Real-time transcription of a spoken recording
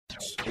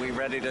We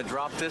ready to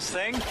drop this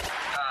thing?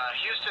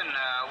 Houston,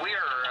 we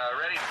are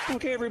ready.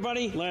 Okay,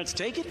 everybody, let's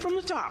take it from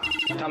the top.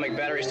 Atomic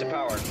batteries to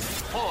power.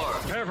 4.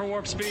 Prepare for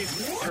warp speed.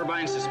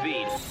 Turbines to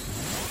speed.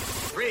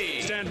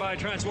 3. Stand by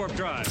transwarp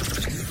drive.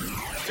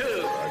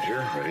 2.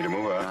 Roger, ready to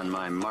move out. On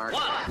my mark.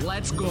 1.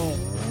 Let's go.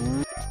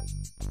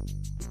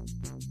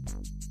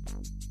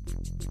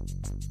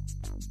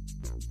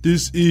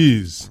 This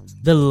is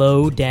The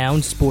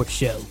Lowdown Sports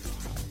Show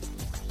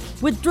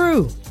with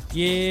Drew.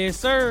 Yes,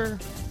 sir.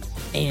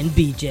 And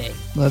BJ.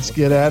 Let's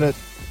get at it.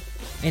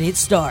 And it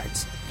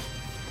starts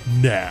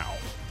now.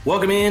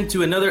 Welcome in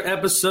to another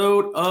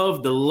episode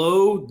of the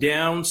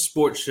Lowdown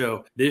Sports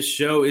Show. This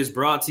show is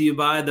brought to you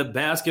by the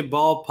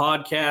Basketball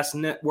Podcast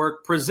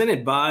Network,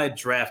 presented by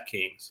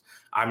DraftKings.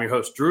 I'm your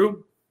host,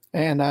 Drew.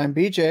 And I'm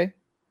BJ.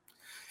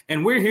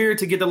 And we're here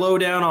to get the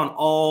lowdown on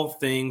all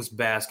things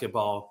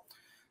basketball.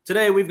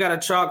 Today, we've got a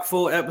chock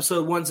full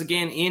episode once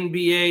again,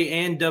 NBA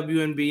and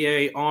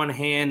WNBA on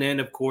hand,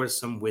 and of course,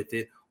 some with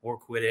it or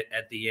quit it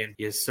at the end.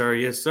 Yes, sir.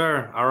 Yes,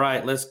 sir. All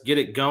right, let's get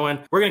it going.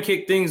 We're going to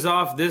kick things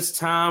off this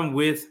time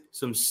with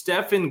some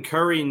Stephen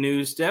Curry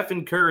news.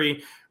 Stephen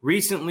Curry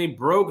recently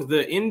broke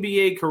the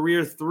NBA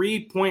career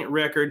three-point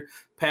record,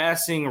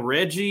 passing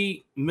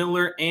Reggie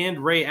Miller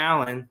and Ray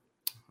Allen.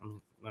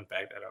 I'm going to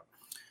back that up.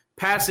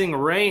 Passing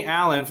Ray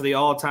Allen for the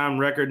all-time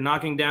record,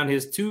 knocking down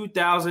his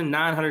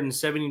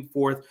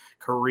 2,974th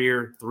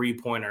career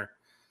three-pointer.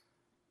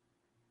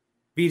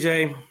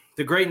 BJ,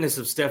 the greatness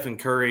of Stephen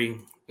Curry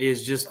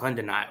is just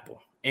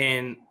undeniable.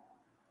 And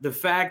the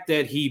fact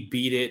that he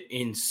beat it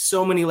in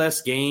so many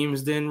less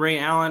games than Ray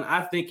Allen,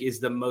 I think is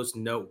the most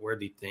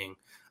noteworthy thing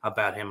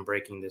about him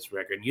breaking this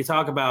record. You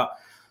talk about,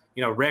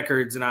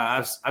 records, and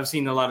I've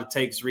seen a lot of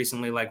takes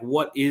recently, like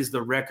what is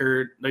the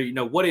record,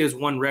 what is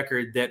one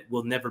record that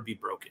will never be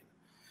broken?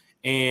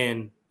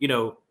 And,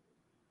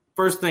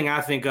 first thing I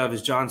think of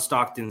is John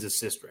Stockton's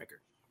assist record.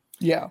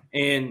 Yeah.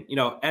 And,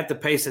 at the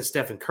pace that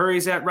Stephen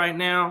Curry's at right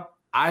now,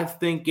 I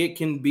think it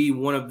can be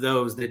one of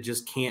those that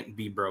just can't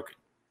be broken.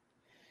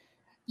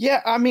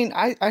 Yeah, I mean,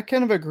 I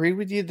kind of agree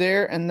with you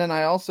there. And then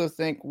I also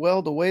think,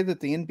 well, the way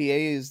that the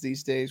NBA is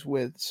these days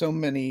with so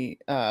many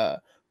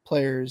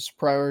players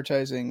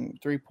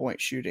prioritizing three-point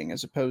shooting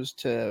as opposed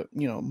to,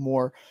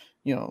 more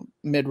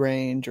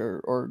mid-range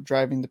or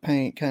driving the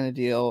paint kind of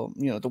deal,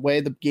 the way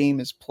the game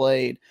is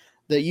played,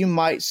 that you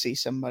might see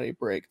somebody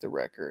break the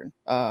record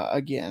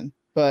again.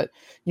 But,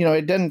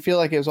 it doesn't feel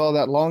like it was all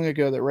that long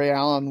ago that Ray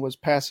Allen was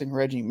passing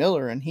Reggie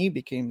Miller and he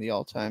became the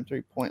all-time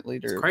three-point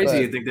leader. It's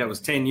crazy to think that was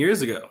 10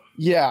 years ago.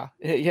 Yeah,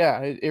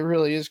 it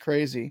really is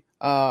crazy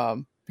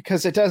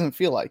because it doesn't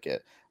feel like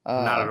it.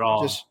 Not at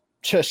all.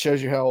 Just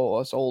shows you how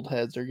us old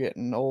heads are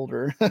getting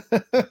older.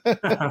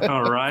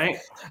 All right.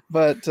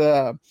 But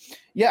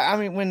I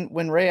mean,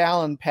 when Ray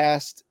Allen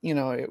passed,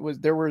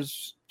 there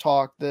was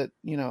talk that,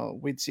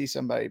 we'd see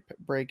somebody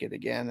break it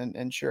again.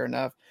 And sure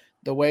enough,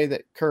 the way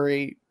that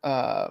Curry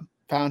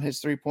found his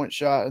three-point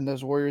shot in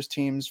those Warriors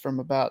teams from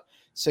about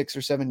 6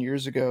 or 7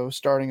 years ago,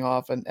 starting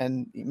off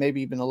and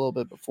maybe even a little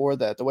bit before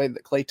that, the way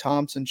that Klay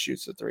Thompson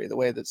shoots the three, the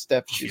way that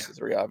Steph shoots the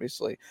three,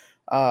 obviously,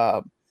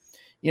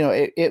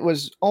 it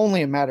was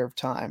only a matter of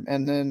time.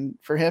 And then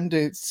for him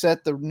to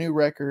set the new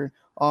record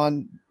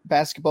on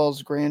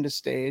basketball's grandest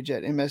stage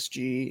at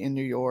MSG in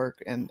New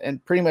York,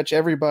 and pretty much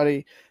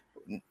everybody,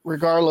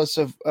 regardless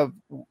of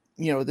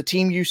the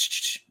team you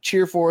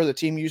cheer for, the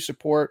team you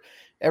support,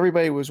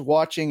 everybody was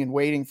watching and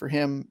waiting for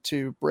him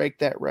to break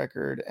that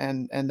record.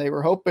 And they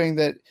were hoping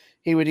that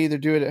he would either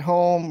do it at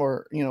home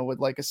or, with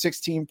like a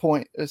 16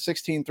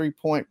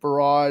 3-point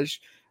barrage.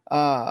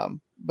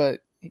 But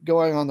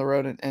going on the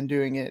road and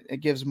doing it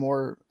gives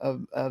more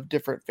of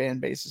different fan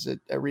bases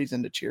a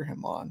reason to cheer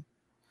him on.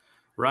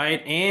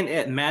 Right. And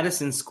at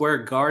Madison Square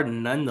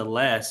Garden,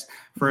 nonetheless,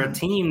 for a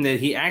team that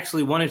he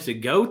actually wanted to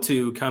go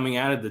to coming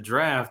out of the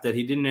draft, that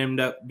he didn't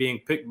end up being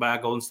picked by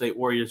Golden State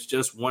Warriors,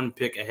 just one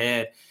pick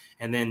ahead.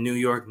 And then New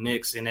York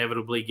Knicks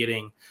inevitably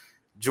getting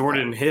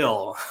Jordan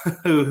Hill,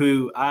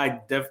 who I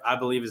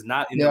believe is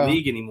not in the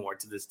league anymore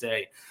to this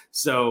day.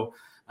 So,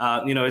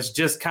 it's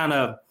just kind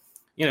of,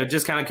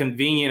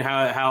 convenient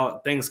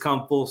how things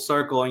come full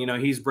circle.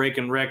 He's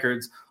breaking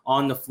records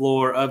on the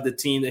floor of the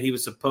team that he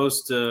was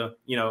supposed to,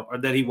 or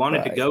that he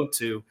wanted to go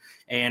to,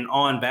 and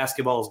on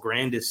basketball's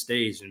grandest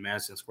stage in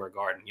Madison Square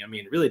Garden.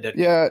 It really doesn't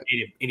get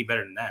any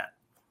better than that.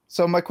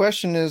 So my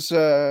question is,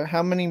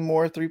 how many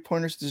more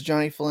three-pointers does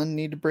Johnny Flynn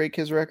need to break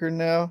his record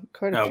now?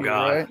 Quite a few,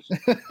 God.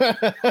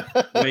 Right?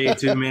 Way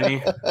too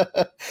many.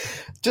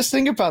 Just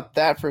think about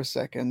that for a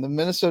second. The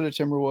Minnesota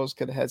Timberwolves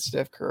could have had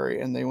Steph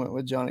Curry, and they went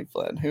with Johnny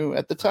Flynn, who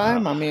at the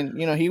time,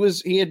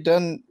 he had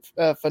done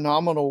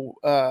phenomenal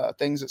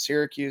things at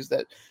Syracuse.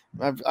 That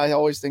I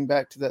always think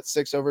back to that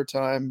 6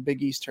 overtime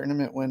Big East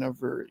tournament win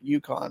over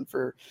UConn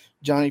for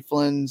Johnny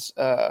Flynn's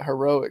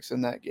heroics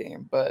in that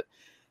game. But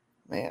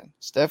man,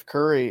 Steph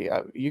Curry,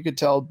 you could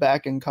tell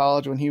back in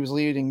college when he was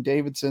leading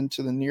Davidson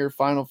to the near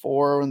Final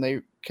Four when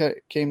they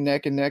came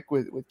neck and neck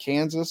with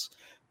Kansas,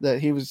 that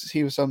he was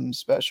something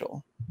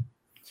special.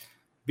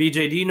 VJ,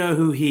 do you know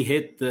who he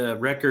hit the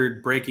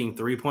record-breaking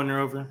three-pointer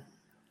over?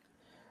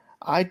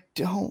 I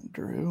don't,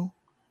 Drew.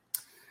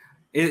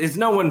 It's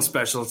no one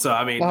special, so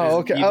I mean,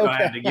 okay. You don't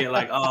have to get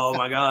like, oh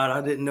my god,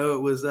 I didn't know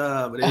it was.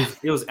 But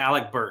it was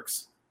Alec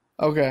Burks.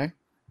 Okay.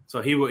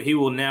 So he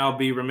will now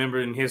be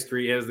remembered in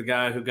history as the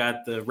guy who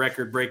got the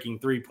record-breaking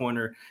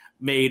three-pointer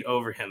made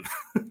over him.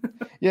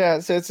 Yeah,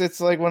 it's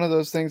like one of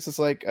those things. It's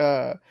like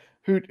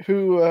who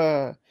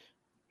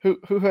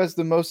has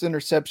the most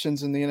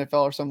interceptions in the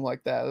NFL or something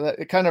like that.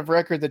 That kind of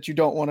record that you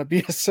don't want to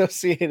be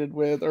associated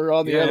with, or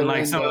on the other and like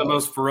end, some of the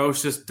most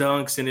ferocious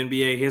dunks in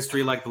NBA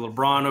history, like the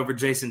LeBron over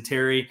Jason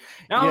Terry.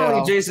 Not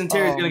only Jason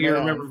Terry's going to get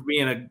remembered for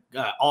being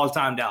a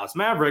all-time Dallas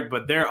Maverick,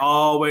 but they're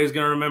always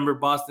going to remember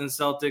Boston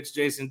Celtics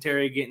Jason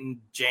Terry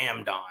getting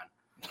jammed on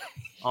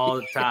all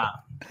the time.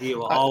 He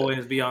will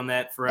always be on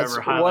that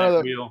forever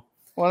highlight reel.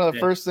 One of the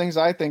first things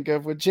I think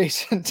of with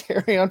Jason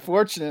Terry,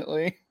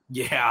 unfortunately.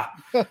 Yeah.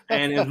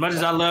 And as much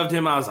as I loved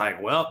him, I was like,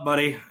 well,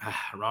 buddy,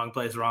 wrong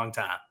place, wrong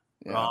time.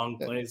 Yeah. Wrong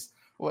place,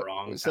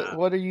 wrong time.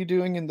 What are you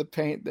doing in the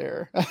paint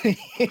there?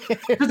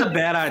 It was a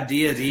bad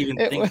idea to even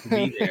think to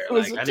be there. It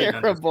was a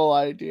terrible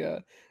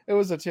idea. It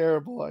was a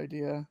terrible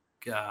idea.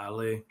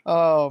 Golly.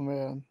 Oh,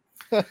 man.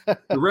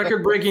 The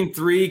record-breaking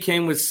three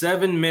came with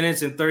 7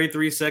 minutes and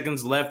 33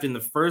 seconds left in the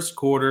first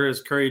quarter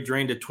as Curry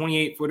drained a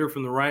 28-footer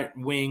from the right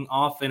wing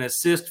off an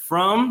assist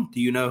from,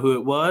 do you know who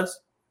it was?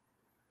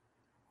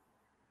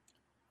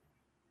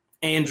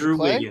 Andrew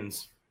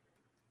Wiggins.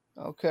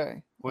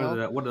 Okay. What are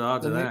the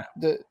odds of that?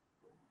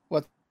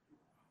 What's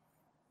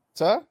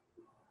up?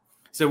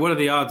 So what are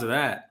the odds of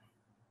that?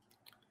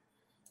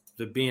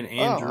 The being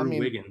Andrew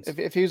Wiggins.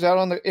 If he was out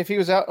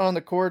on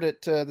the court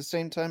at the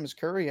same time as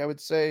Curry, I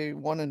would say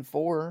 1 in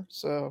 4.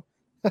 So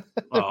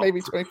maybe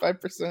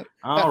 25%.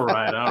 All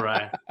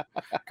right.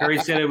 Curry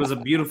said it was a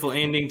beautiful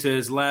ending to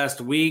his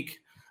last week.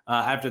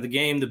 After the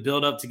game, the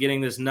build up to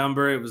getting this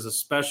number, it was a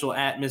special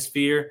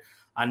atmosphere.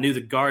 I knew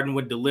the Garden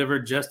would deliver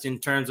just in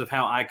terms of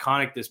how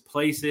iconic this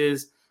place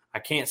is. I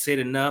can't say it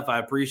enough. I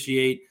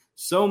appreciate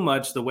so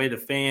much the way the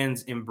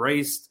fans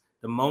embraced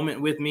the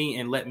moment with me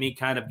and let me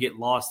kind of get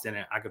lost in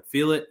it. I could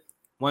feel it.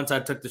 Once I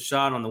took the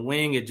shot on the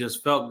wing, it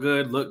just felt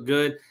good, looked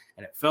good,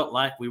 and it felt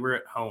like we were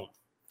at home.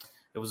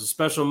 It was a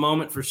special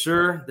moment for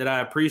sure that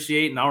I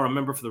appreciate and I'll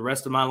remember for the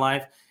rest of my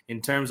life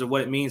in terms of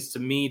what it means to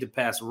me to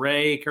pass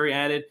Ray, Curry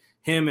added.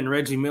 Him and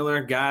Reggie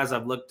Miller, guys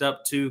I've looked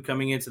up to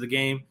coming into the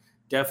game.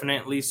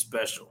 Definitely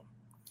special.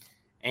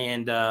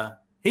 And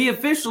he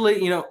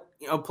officially,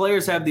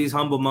 players have these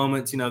humble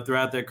moments,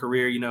 throughout their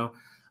career,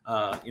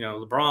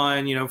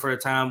 LeBron, for a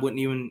time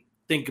wouldn't even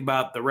think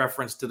about the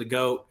reference to the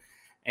GOAT.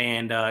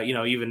 And,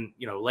 even,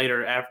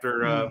 later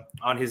after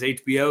on his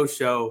HBO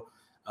show,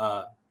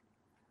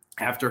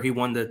 after he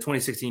won the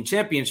 2016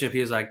 championship,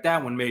 he was like,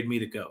 that one made me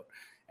the GOAT.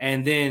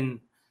 And then,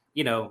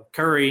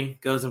 Curry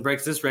goes and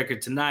breaks this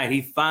record tonight.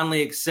 He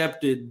finally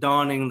accepted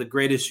donning the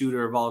greatest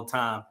shooter of all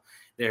time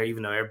there,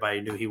 even though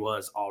everybody knew he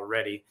was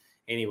already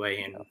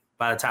anyway. And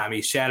by the time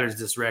he shatters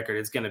this record,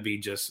 it's going to be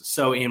just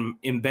so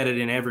embedded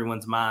in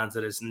everyone's minds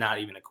that it's not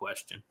even a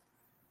question.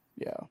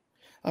 Yeah.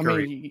 I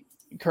mean,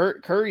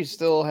 Curry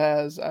still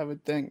has, I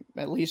would think,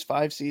 at least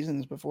 5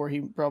 seasons before he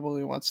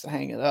probably wants to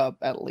hang it up,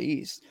 at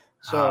least.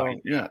 So,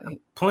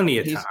 plenty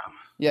of time.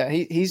 Yeah,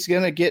 he's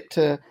going to get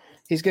to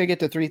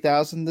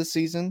 3,000 this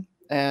season.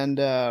 And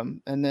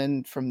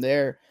then from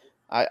there,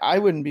 I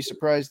wouldn't be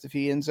surprised if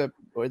he ends up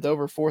with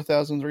over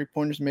 4,000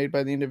 3-pointers made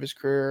by the end of his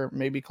career,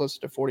 maybe closer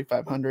to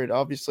 4,500.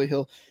 Obviously,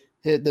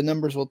 the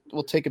numbers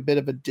will take a bit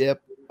of a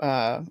dip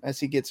as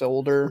he gets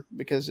older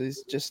because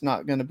he's just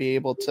not going to be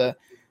able to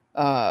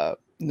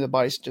the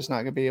body's just not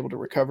going to be able to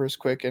recover as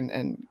quick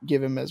and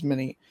give him as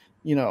many,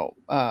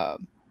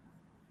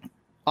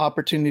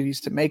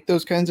 opportunities to make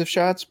those kinds of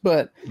shots.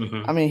 But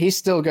I mean, he's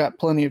still got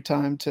plenty of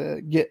time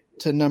to get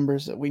to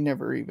numbers that we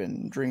never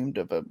even dreamed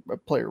of a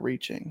player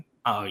reaching.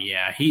 Oh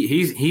yeah,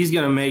 he's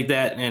going to make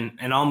that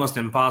an almost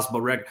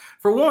impossible record.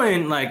 For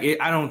one,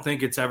 I don't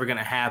think it's ever going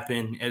to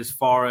happen as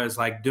far as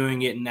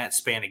doing it in that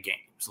span of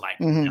games.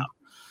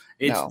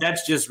 No,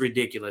 that's just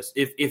ridiculous.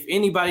 If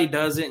anybody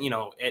does it,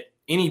 at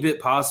any bit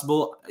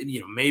possible,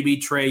 maybe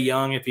Trae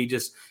Young if he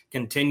just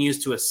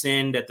continues to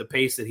ascend at the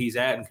pace that he's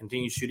at and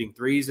continues shooting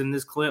threes in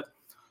this clip.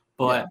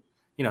 But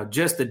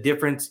just the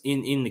difference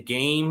in the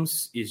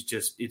games is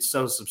it's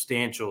so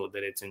substantial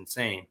that it's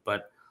insane.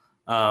 But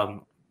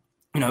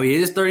he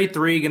is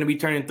 33, going to be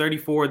turning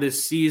 34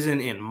 this season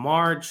in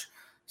March.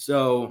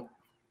 So,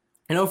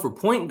 for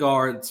point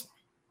guards,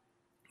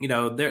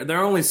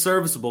 they're only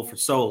serviceable for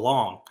so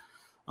long.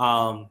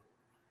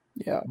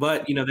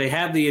 But, they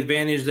have the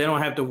advantage. They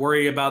don't have to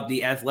worry about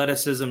the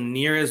athleticism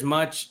near as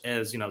much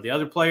as, the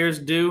other players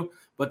do.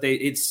 But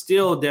it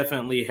still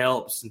definitely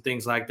helps and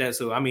things like that.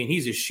 So, I mean,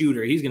 he's a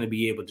shooter. He's going to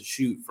be able to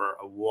shoot for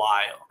a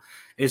while.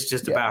 It's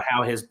just about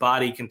how his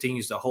body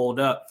continues to hold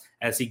up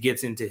as he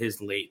gets into his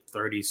late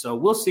 30s. So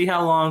we'll see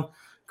how long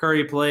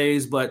Curry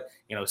plays, but,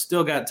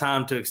 still got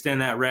time to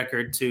extend that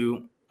record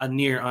to a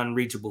near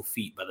unreachable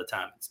feat by the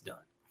time it's done.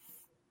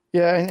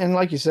 Yeah, and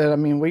like you said, I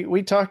mean,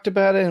 we talked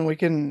about it, and we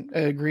can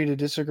agree to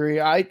disagree.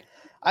 I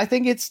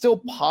think it's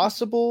still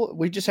possible.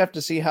 We just have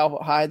to see how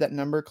high that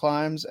number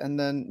climbs, and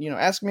then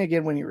ask me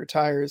again when he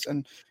retires,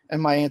 and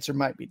my answer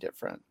might be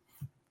different.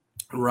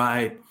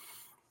 Right.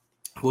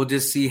 We'll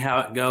just see how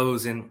it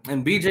goes. And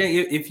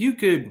BJ, if you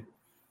could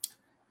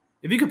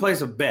place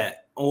a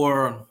bet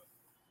or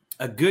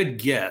a good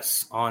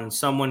guess on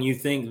someone you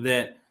think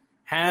that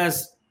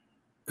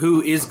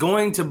who is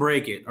going to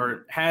break it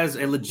or has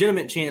a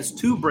legitimate chance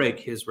to break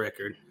his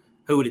record,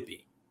 who would it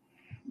be?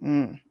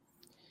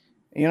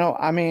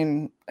 I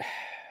mean,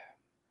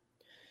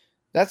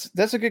 that's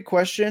a good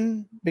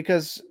question,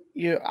 because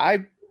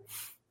I'd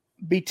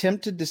be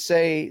tempted to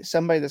say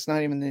somebody that's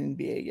not even in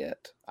the NBA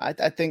yet.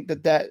 I think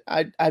that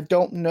I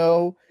don't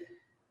know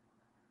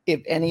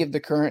if any of the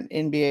current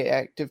NBA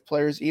active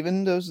players,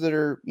 even those that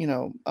are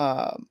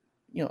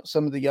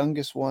some of the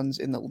youngest ones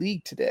in the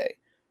league today,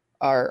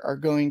 are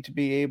going to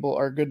be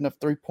are good enough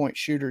 3-point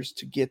shooters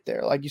to get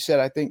there. Like you said,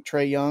 I think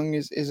Trae Young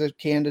is a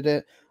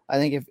candidate. I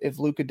think if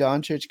Luka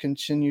Doncic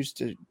continues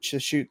to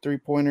shoot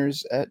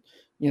 3-pointers at,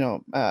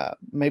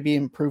 maybe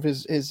improve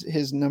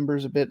his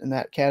numbers a bit in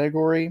that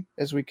category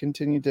as we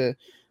continue to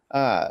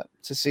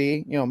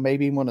see,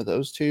 maybe one of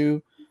those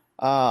two.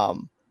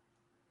 And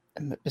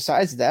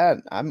besides that,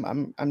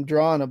 I'm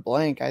drawing a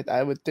blank.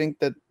 I would think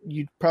that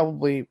you'd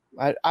probably.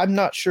 I'm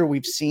not sure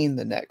we've seen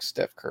the next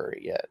Steph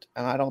Curry yet,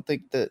 and I don't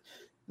think that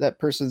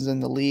person's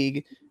in the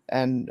league,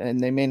 and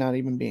they may not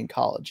even be in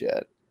college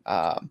yet.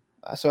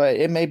 So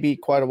it may be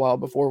quite a while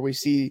before we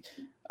see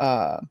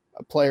a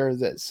player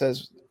that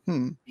says,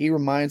 he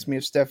reminds me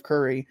of Steph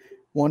Curry.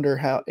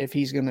 Wonder if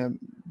he's going to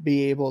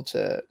be able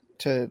to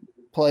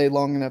play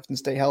long enough and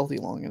stay healthy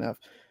long enough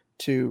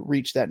to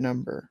reach that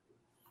number.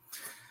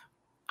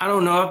 I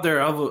don't know if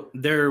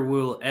there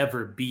will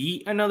ever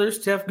be another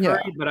Steph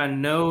Curry, but I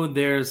know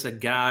there's a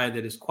guy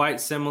that is quite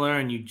similar,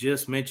 and you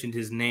just mentioned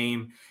his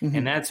name,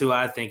 and that's who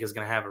I think is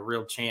going to have a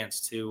real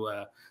chance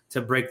to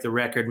break the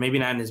record. Maybe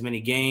not in as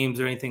many games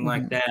or anything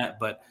like that,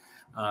 but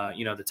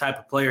the type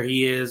of player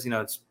he is,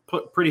 it's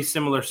pretty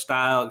similar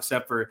style,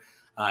 except for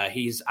I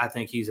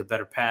think he's a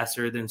better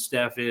passer than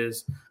Steph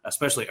is,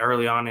 especially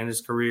early on in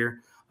his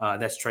career.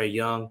 That's Trae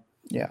Young.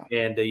 Yeah.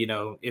 And,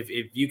 if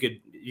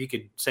you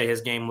could say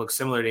his game looks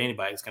similar to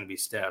anybody, it's going to be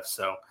Steph.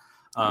 So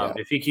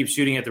if he keeps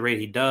shooting at the rate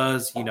he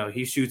does,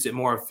 he shoots it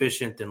more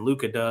efficient than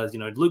Luka does.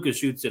 Luka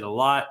shoots it a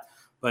lot,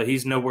 but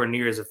he's nowhere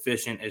near as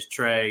efficient as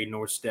Trae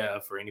nor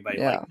Steph or anybody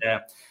like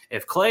that.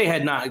 If Klay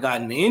had not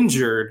gotten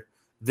injured,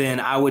 then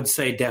I would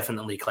say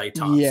definitely Klay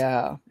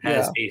Thompson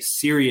has a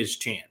serious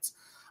chance.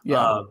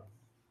 Yeah.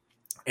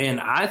 And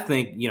I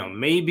think,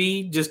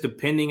 maybe just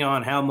depending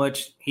on how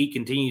much he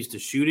continues to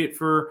shoot it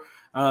for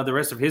the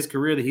rest of his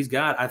career that he's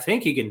got, I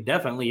think he can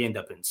definitely end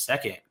up in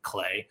second,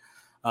 Klay,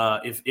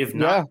 if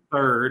not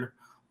third.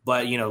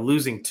 But,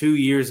 losing 2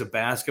 years of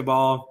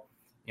basketball,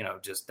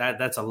 just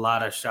that's a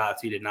lot of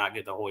shots he did not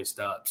get to hoist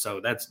up.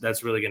 So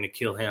that's really going to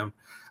kill him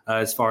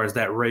as far as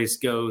that race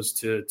goes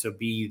to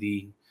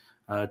be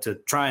to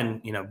try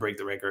and, break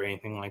the record or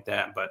anything like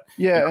that. But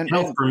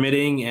health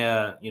permitting,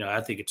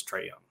 I think it's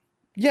Trae Young.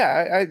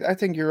 Yeah, I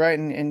think you're right.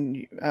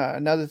 And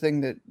another thing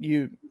that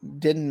you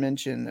didn't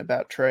mention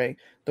about Trae,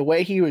 the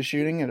way he was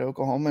shooting at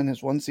Oklahoma in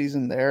his one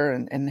season there,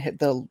 and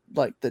hit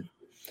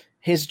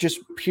his just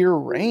pure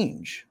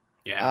range.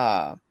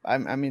 Yeah. I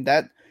mean,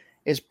 that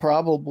is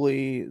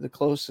probably the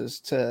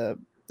closest to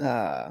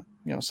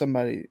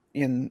somebody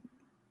in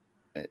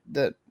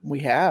that we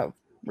have,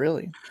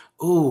 really.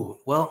 Ooh,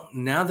 well,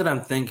 now that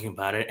I'm thinking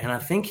about it, and I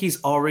think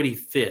he's already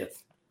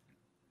fifth,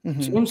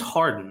 James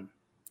Harden.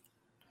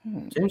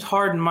 James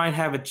Harden might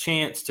have a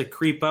chance to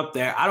creep up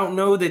there. I don't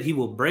know that he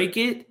will break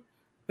it,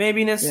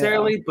 maybe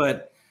necessarily,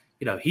 but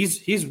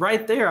he's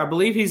right there. I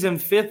believe he's in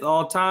fifth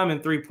all time in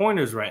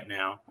 3-pointers right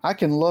now. I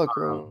can look.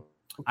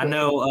 I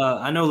know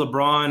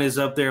LeBron is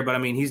up there, but I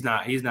mean he's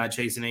not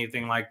chasing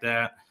anything like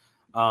that.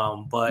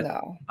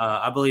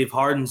 I believe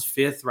Harden's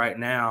fifth right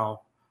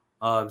now.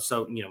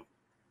 So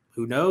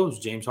who knows?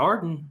 James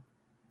Harden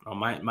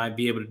might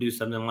be able to do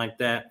something like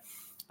that.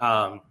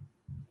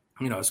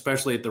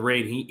 Especially at the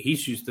rate he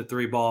shoots the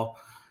 3 ball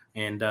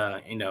and,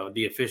 the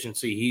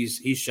efficiency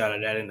he's shot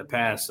it at in the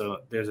past. So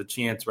there's a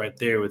chance right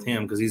there with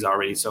him because he's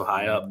already so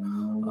high up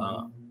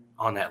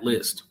on that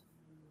list.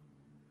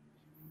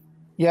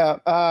 Yeah.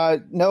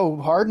 No,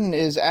 Harden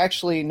is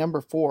actually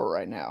number 4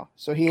 right now.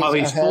 So he's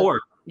ahead,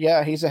 4.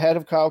 Yeah, he's ahead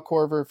of Kyle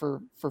Korver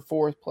for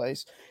 4th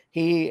place.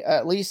 He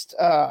at least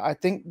I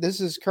think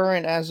this is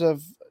current as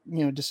of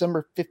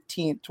December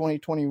 15th,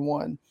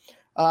 2021.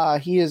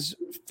 He is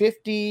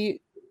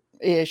 50-ish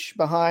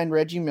behind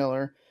Reggie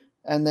Miller,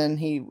 and then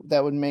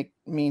that would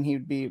mean he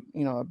would be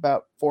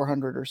about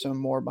 400 or so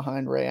more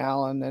behind Ray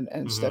Allen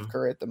and Steph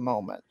Curry at the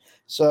moment.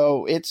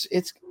 So it's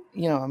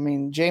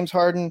James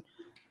Harden,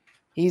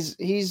 he's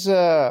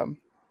maybe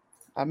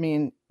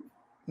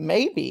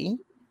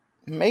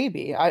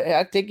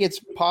I think it's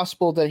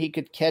possible that he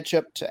could catch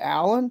up to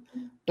Allen.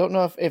 Don't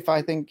know if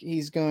I think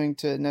he's going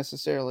to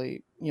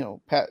necessarily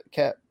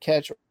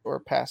catch or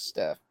pass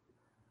Steph.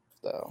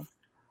 though.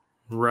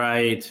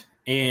 Right.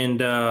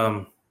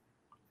 And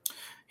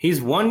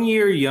he's 1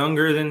 year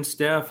younger than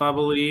Steph, I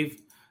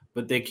believe,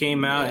 but they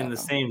came out in the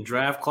same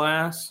draft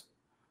class.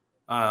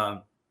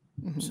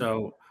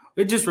 So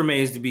it just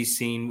remains to be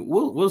seen.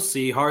 We'll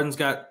see.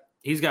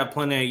 He's got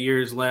plenty of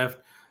years left,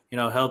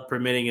 health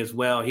permitting as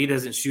well. He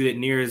doesn't shoot it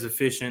near as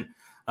efficient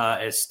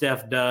as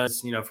Steph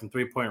does, from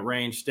 3-point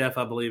range. Steph,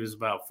 I believe, is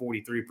about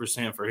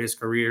 43% for his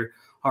career.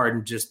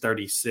 Harden just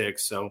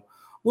 36. So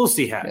we'll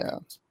see how it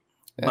goes.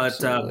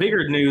 But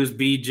bigger news,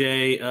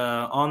 BJ,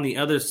 on the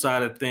other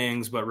side of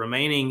things, but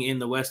remaining in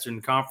the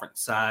Western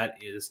Conference side,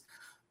 is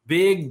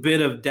big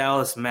bit of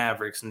Dallas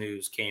Mavericks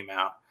news came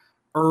out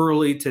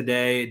early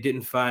today. It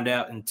didn't find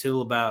out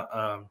until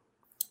about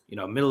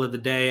middle of the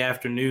day,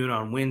 afternoon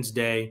on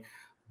Wednesday.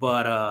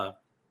 But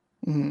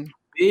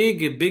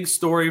big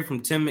story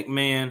from Tim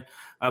McMahon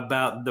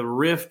about the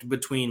rift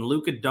between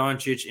Luka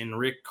Doncic and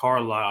Rick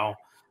Carlisle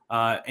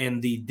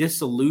and the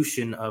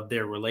dissolution of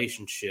their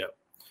relationship.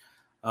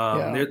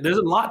 There's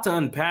a lot to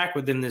unpack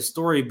within this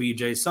story,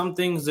 BJ. Some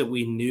things that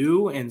we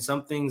knew and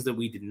some things that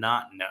we did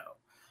not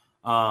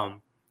know.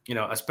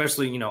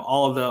 Especially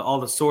all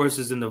the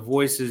sources and the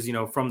voices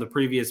from the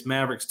previous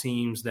Mavericks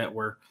teams that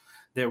were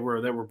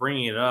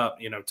bringing it up.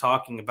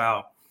 Talking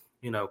about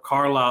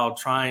Carlisle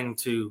trying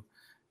to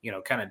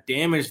kind of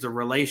damage the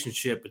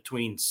relationship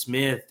between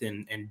Smith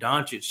and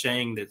Doncic,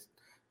 saying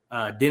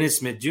that Dennis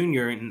Smith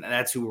Jr., and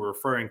that's who we're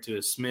referring to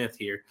as Smith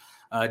here.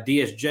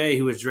 DSJ,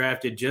 who was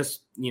drafted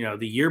just, the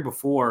year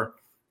before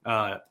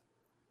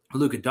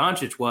Luka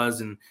Doncic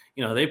was, and,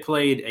 they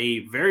played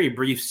a very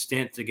brief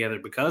stint together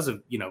because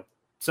of,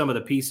 some of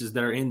the pieces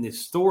that are in this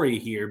story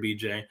here,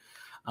 BJ.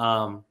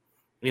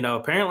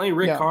 Apparently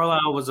Rick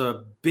Carlisle was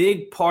a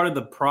big part of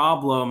the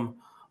problem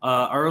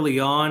early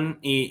on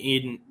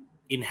in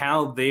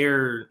how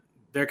their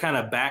kind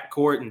of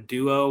backcourt and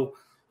duo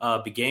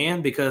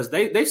began, because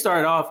they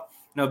started off,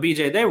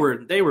 BJ,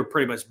 they were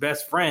pretty much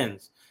best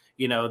friends.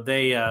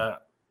 DSJ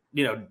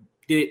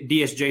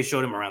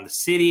showed him around the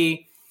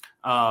city.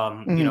 He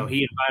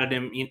invited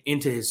him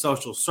into his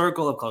social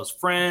circle of close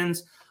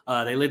friends.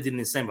 They lived in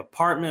the same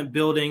apartment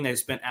building. They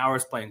spent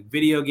hours playing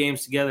video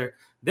games together.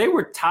 They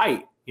were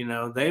tight.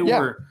 They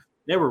were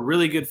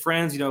really good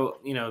friends. Their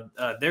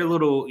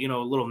little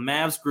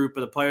Mavs group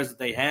of the players that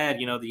they had.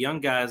 The young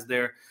guys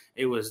there.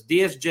 It was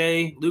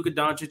DSJ, Luka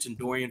Doncic, and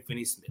Dorian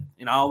Finney-Smith.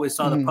 And I always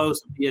saw the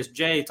post of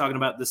DSJ talking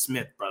about the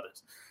Smith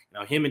brothers.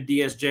 Him and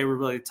DSJ were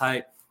really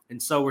tight,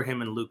 and so were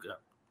him and Luka.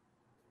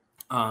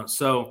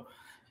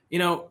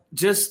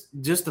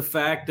 Just the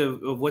fact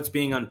of what's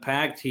being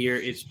unpacked here,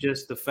 it's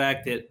just the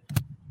fact that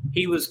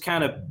he was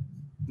kind of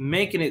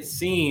making it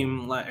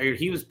seem like, or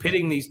he was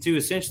pitting these two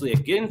essentially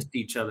against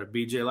each other,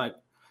 BJ. Like,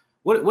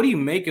 what do you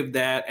make of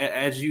that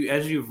as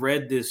you've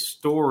read this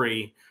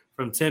story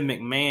from Tim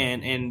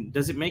McMahon, and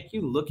does it make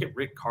you look at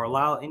Rick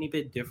Carlisle any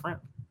bit different?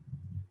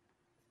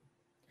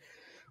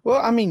 Well,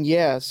 I mean,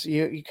 yes,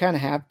 you kind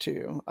of have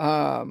to.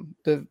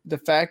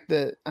 The fact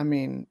that,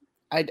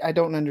 I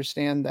don't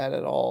understand that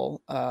at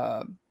all.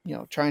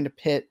 Trying to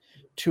pit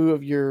two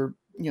of your,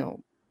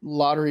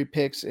 lottery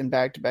picks in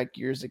back-to-back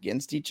years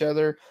against each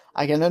other.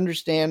 I can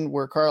understand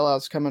where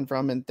Carlisle's coming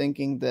from and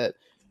thinking that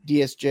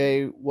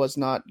DSJ was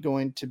not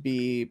going to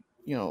be,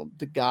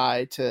 the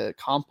guy to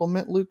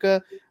complement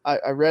Luka.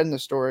 I read in the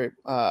story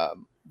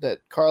that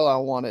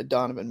Carlisle wanted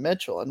Donovan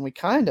Mitchell, and we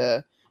kind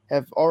of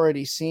have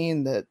already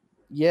seen that.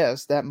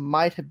 Yes, that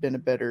might have been a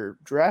better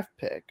draft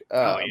pick.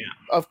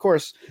 Of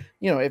course,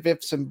 if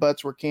ifs and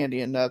buts were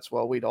candy and nuts,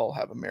 well, we'd all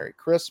have a Merry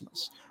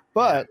Christmas.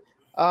 But,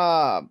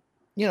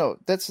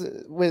 that's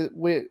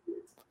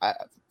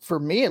for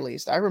me at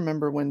least. I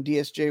remember when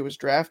DSJ was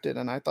drafted,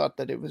 and I thought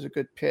that it was a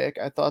good pick.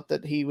 I thought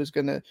that he was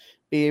going to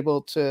be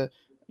able to,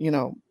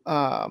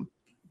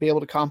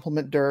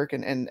 complement Dirk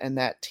and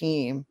that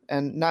team,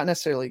 and not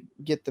necessarily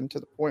get them to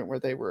the point where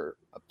they were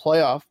a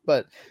playoff,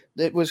 but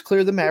it was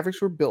clear the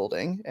Mavericks were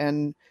building,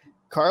 and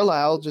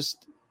Carlisle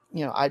just,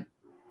 I,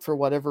 for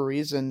whatever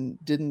reason,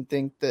 didn't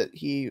think that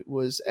he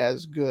was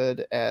as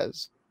good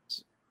as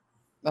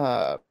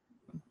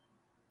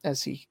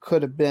he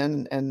could have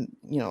been. And,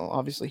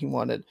 obviously he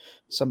wanted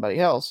somebody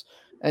else.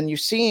 And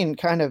you've seen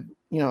kind of,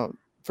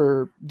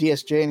 for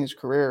DSJ in his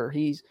career,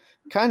 he's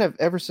kind of,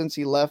 ever since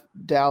he left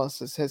Dallas,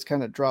 has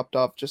kind of dropped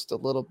off just a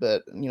little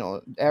bit,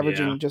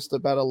 averaging just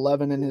about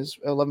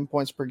 11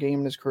 points per game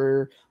in his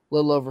career, a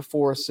little over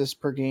 4 assists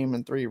per game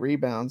and 3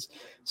 rebounds.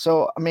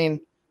 So,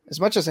 as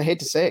much as I hate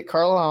to say it,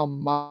 Carlisle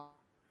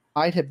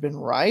might have been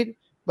right,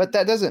 but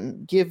that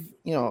doesn't give,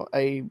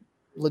 a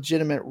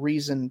legitimate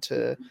reason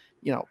to,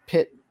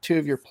 pit two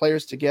of your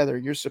players together.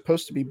 You're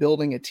supposed to be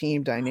building a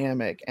team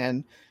dynamic.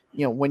 And,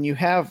 when you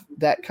have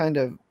that kind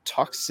of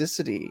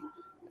toxicity,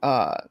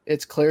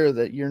 it's clear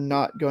that you're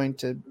not going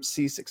to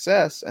see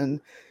success. And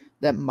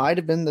that might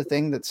have been the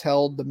thing that's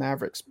held the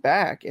Mavericks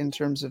back in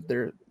terms of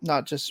their,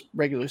 not just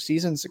regular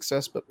season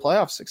success, but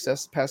playoff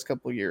success the past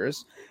couple of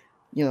years.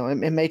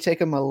 It may take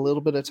them a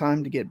little bit of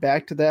time to get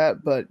back to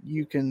that, but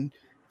you can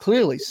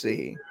clearly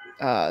see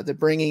that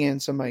bringing in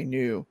somebody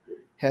new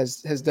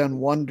has done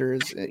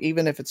wonders.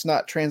 Even if it's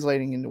not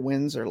translating into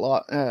wins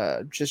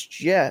or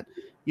just yet,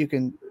 you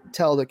can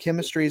tell the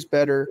chemistry is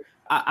better.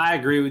 I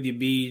agree with you,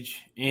 Beej.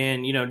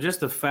 And, just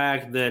the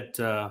fact that,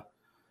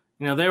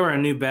 they were a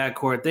new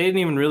backcourt. They didn't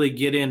even really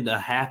get into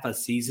half a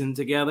season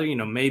together,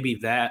 maybe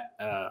that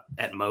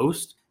at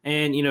most.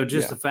 And,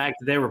 the fact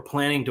that they were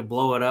planning to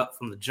blow it up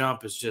from the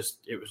jump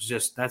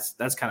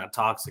that's kind of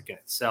toxic in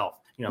itself.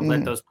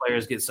 Let those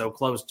players get so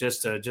close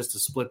just to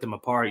split them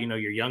apart, your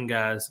young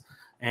guys.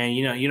 And,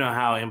 you know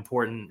how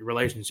important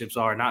relationships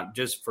are, not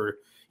just for,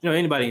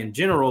 anybody in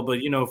general, but,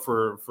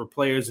 for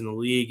players in the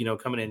league,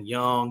 coming in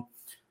young.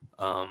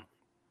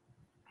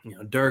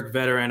 Dirk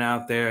veteran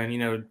out there,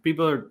 and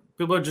people are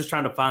just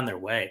trying to find their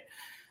way.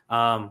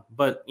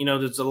 But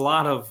there's a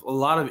lot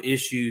of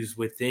issues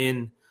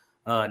within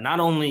not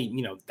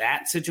only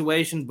that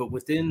situation, but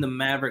within the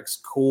Mavericks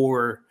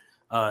core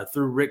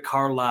through Rick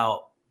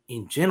Carlisle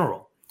in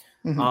general.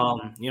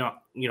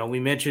 Mm-hmm. We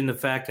mentioned the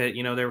fact that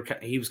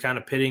he was kind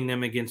of pitting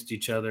them against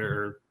each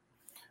other,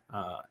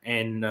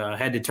 and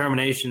had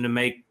determination to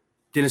make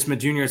Dennis Smith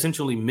Jr.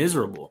 essentially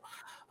miserable.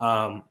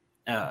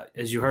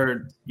 As you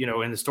heard,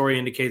 and the story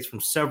indicates from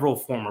several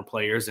former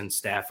players and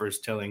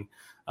staffers telling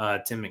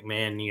Tim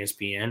McMahon and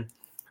ESPN,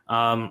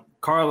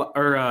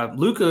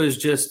 Luka is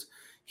just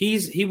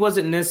he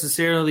wasn't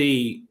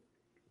necessarily,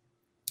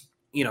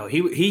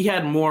 he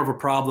had more of a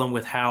problem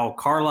with how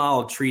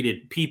Carlisle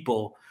treated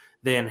people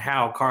than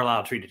how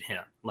Carlisle treated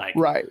him. Like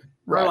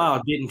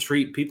Carlisle didn't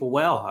treat people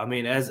well. I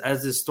mean, as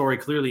this story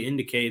clearly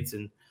indicates,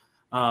 and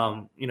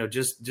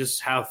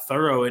just how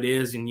thorough it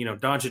is, and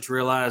Doncic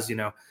realized,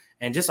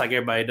 and just like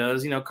everybody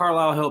does,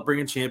 Carlisle helped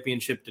bring a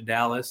championship to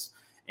Dallas,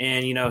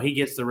 and he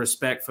gets the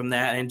respect from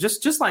that. And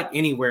just like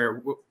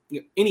anywhere,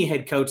 any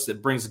head coach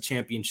that brings a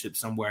championship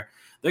somewhere,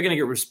 they're going to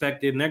get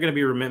respected, and they're going to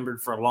be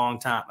remembered for a long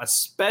time,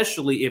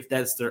 especially if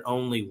that's their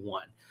only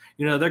one.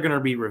 They're going to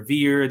be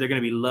revered. They're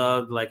going to be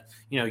loved. Like,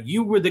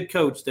 you were the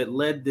coach that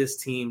led this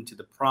team to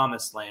the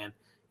promised land.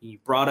 You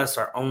brought us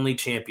our only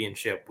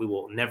championship. We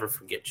will never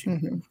forget you.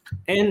 Mm-hmm.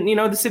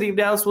 And, the city of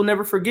Dallas will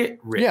never forget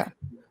Rick. Yeah.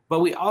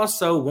 But we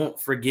also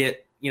won't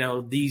forget,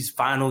 these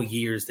final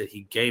years that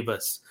he gave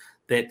us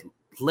that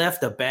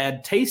left a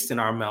bad taste in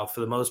our mouth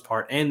for the most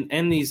part. And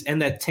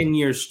that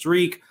 10-year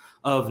streak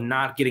of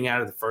not getting out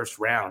of the first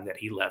round that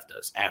he left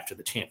us after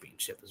the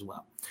championship as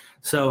well.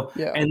 So,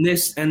 and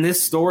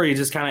this story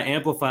just kind of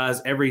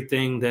amplifies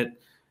everything that,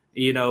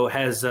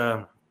 has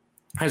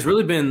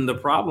really been the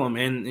problem.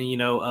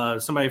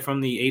 And, somebody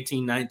from the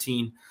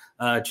 18-19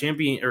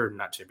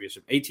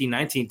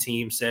 18-19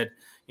 team said,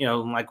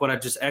 like what I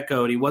just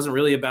echoed, he wasn't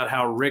really about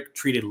how Rick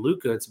treated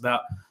Luka.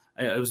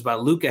 It was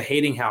about Luka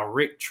hating how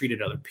Rick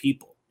treated other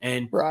people.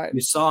 And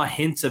you saw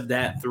hints of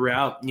that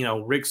throughout,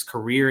 Rick's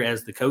career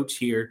as the coach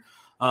here.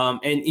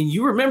 And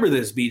you remember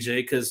this, BJ,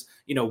 because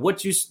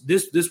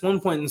this one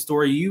point in the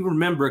story you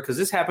remember, because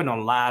this happened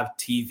on live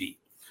TV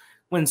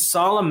when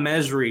Salah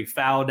Mejri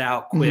fouled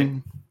out quick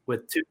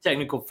with 2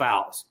 technical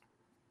fouls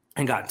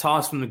and got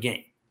tossed from the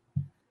game.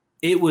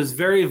 It was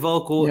very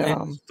vocal,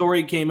 and the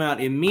story came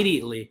out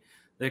immediately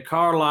that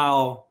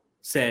Carlisle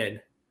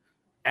said,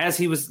 as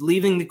he was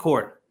leaving the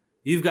court,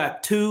 "You've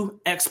got 2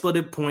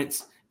 expletive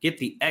points. Get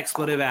the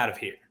expletive out of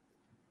here."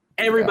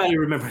 Everybody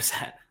remembers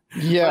that.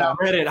 Yeah, when I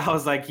read it, I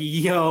was like,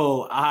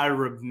 "Yo, I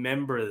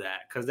remember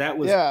that," because that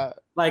was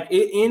like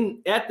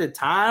at the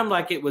time,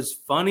 like it was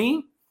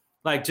funny,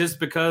 like just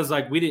because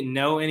like we didn't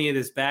know any of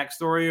this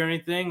backstory or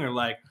anything, or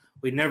like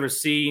we'd never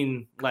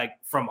seen like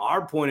from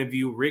our point of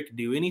view Rick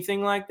do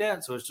anything like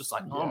that. So it's just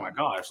like, oh my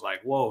gosh,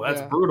 like whoa,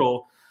 that's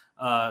brutal.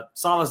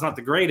 Salah's not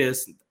the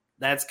greatest.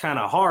 That's kind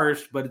of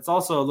harsh, but it's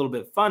also a little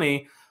bit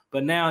funny.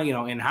 But now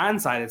in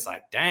hindsight, it's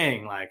like,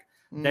 dang, like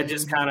that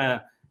just kind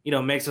of.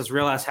 Makes us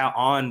realize how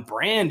on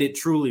brand it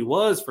truly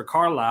was for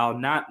Carlisle,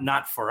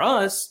 not for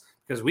us,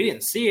 because we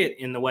didn't see it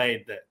in the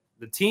way that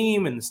the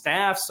team and the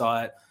staff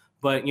saw it.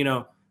 But,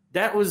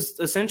 that was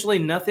essentially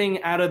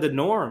nothing out of the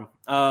norm.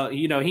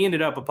 He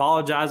ended up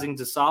apologizing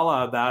to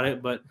Salah about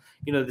it, but,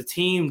 the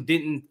team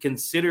didn't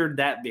consider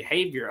that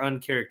behavior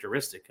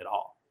uncharacteristic at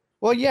all.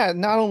 Well, yeah,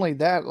 not only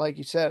that, like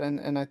you said,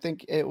 and I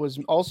think it was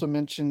also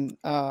mentioned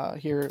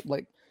here,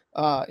 like,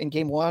 in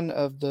game 1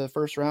 of the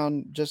first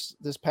round just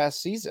this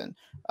past season,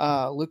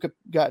 Luka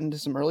got into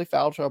some early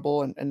foul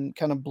trouble and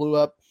kind of blew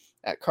up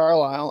at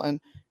Carlisle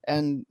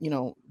and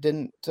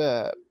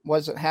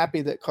wasn't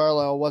happy that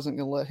Carlisle wasn't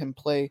going to let him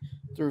play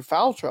through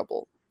foul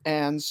trouble.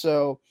 And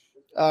so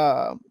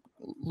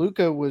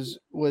Luka was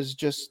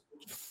just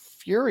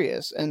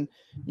furious and,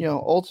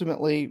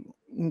 ultimately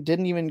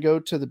didn't even go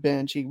to the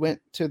bench. He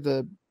went to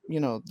the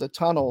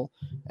tunnel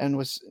and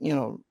was,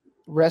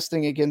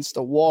 resting against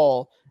a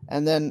wall.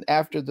 And then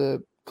after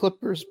the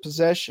Clippers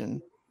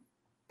possession,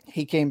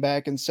 he came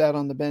back and sat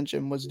on the bench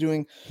and was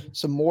doing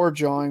some more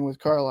jawing with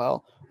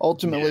Carlisle.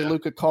 Ultimately,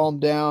 Luka calmed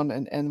down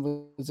and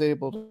was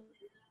able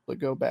to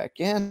go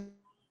back in.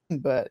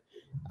 But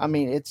I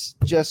mean, it's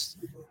just,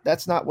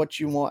 that's not what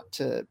you want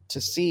to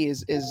see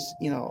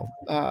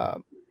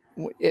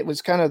it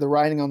was kind of the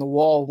writing on the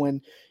wall when,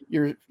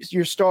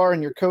 your star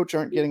and your coach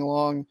aren't getting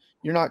along,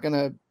 you're not going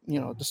to,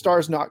 the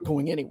star's not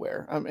going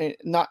anywhere. I mean,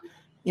 not,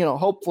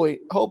 hopefully,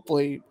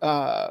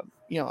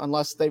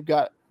 unless they've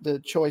got the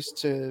choice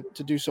to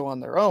do so on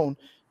their own,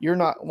 you're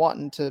not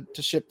wanting to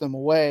ship them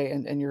away,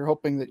 and you're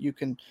hoping that you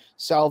can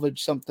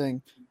salvage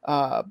something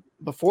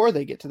before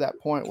they get to that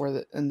point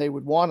where and they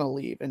would want to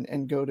leave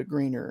and go to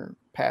greener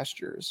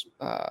pastures,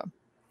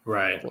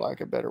 right? For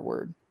lack of a better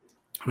word.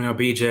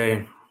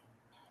 BJ,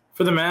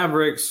 for the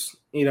Mavericks,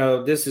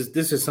 this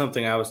is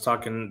something I was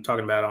talking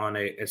about on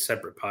a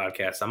separate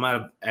podcast. I might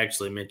have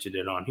actually mentioned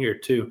it on here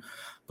too,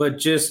 but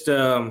just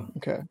talking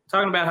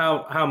about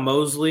how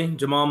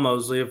Jamal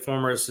Mosley, a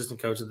former assistant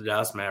coach of the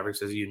Dallas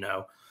Mavericks, as you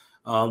know,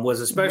 was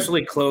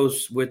especially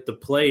close with the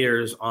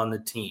players on the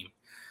team.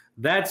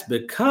 That's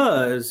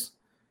because,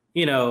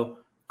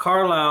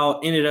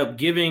 Carlisle ended up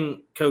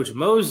giving Coach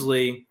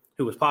Mosley,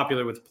 who was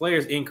popular with the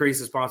players,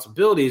 increased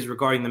responsibilities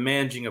regarding the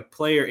managing of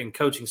player and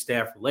coaching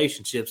staff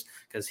relationships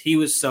because he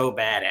was so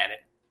bad at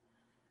it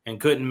and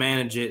couldn't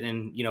manage it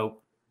and,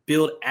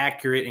 build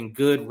accurate and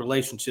good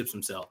relationships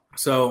himself.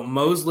 So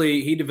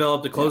Mosley, he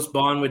developed a close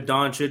bond with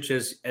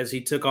Doncic as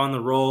he took on the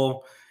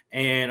role.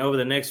 And over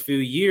the next few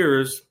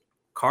years,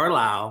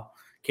 Carlisle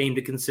came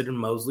to consider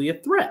Mosley a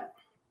threat,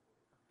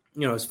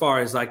 as far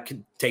as like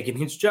taking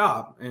his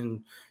job.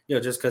 And,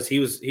 just because he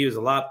was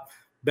a lot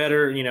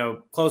better,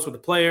 close with the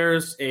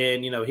players,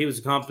 and, he was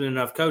a competent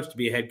enough coach to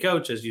be a head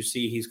coach. As you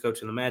see, he's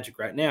coaching the Magic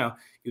right now.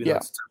 Even though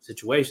it's a tough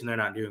situation, they're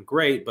not doing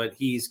great, but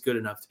he's good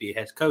enough to be a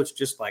head coach,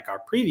 just like our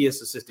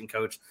previous assistant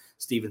coach,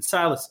 Stephen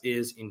Silas,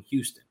 is in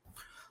Houston.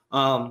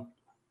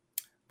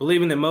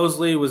 Believing that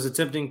Mosley was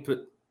attempting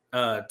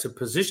to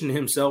position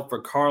himself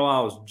for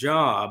Carlisle's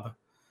job,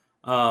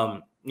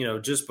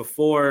 just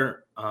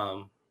before,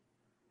 and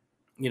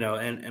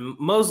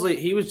Mosley,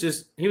 he was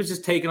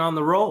just taking on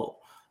the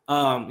role.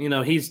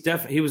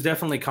 He was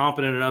definitely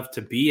competent enough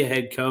to be a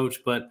head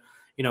coach, but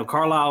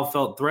Carlisle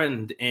felt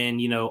threatened, and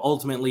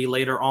ultimately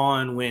later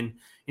on when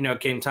it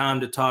came time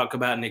to talk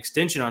about an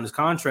extension on his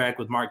contract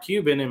with Mark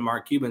Cuban, and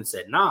Mark Cuban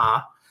said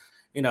nah,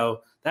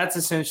 that's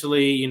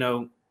essentially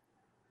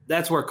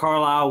that's where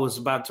Carlisle was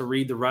about to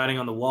read the writing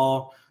on the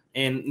wall.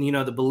 And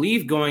the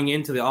belief going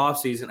into the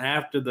offseason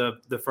after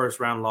the first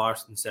round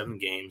loss in 7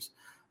 games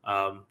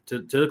to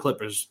the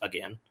Clippers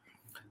again.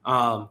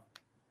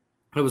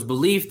 It was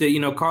belief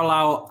that,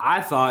 Carlisle,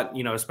 I thought,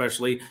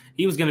 especially,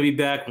 he was going to be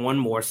back one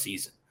more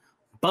season.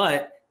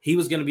 But he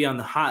was going to be on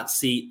the hot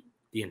seat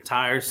the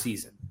entire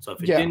season. So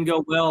if it didn't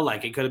go well,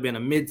 like it could have been a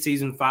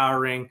midseason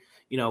firing,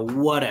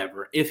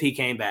 whatever. If he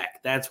came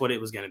back, that's what it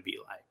was going to be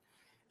like.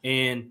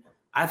 And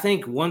I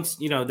think once,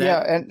 and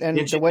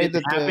the way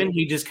that happened,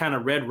 he just kind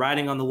of read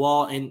writing on the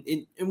wall. And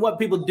what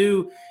people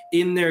do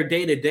in their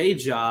day-to-day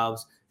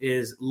jobs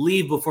is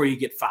leave before you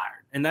get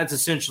fired. And that's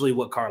essentially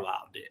what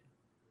Carlisle did.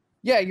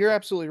 Yeah, you're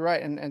absolutely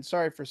right. And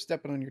sorry for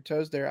stepping on your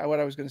toes there. What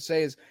I was going to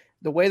say is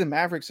the way the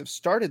Mavericks have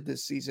started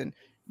this season,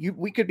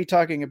 we could be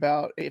talking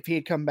about if he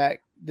had come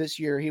back this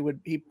year,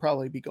 he'd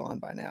probably be gone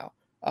by now.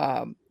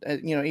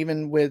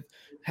 Even with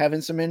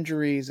having some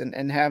injuries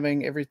and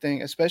having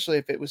everything, especially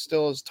if it was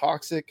still as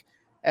toxic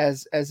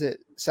as it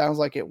sounds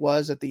like it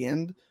was at the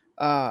end.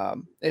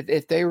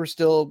 If they were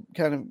still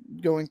kind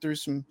of going through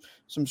some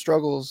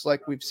struggles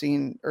like we've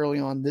seen early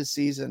on this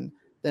season,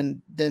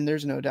 then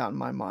there's no doubt in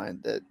my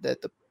mind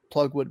that the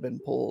plug would have been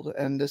pulled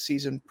and the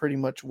season pretty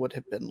much would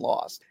have been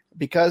lost.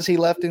 Because he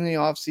left in the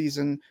off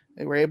season,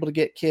 they were able to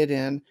get Kidd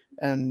in,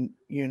 and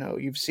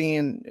you've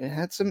seen it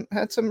had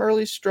some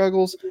early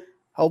struggles.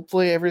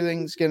 Hopefully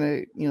everything's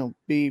gonna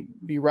be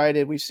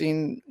righted. We've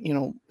seen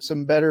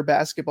some better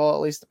basketball,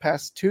 at least the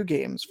past 2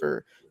 games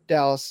for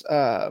Dallas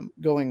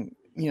going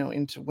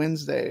into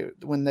Wednesday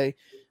when they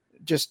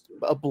just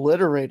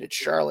obliterated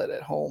Charlotte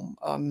at home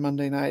on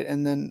Monday night,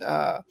 and then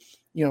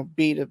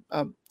beat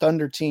a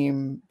Thunder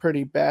team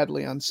pretty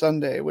badly on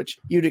Sunday, which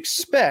you'd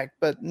expect,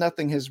 but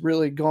nothing has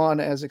really gone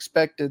as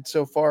expected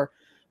so far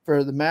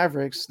for the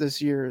Mavericks this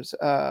year's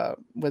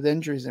with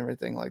injuries and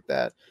everything like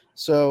that.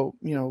 So,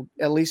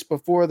 at least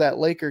before that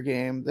Laker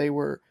game, they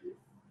were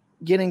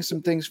getting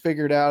some things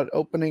figured out,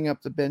 opening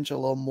up the bench a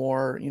little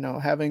more,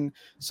 having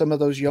some of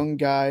those young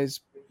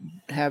guys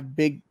have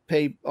big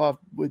pay off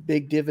with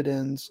big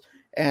dividends.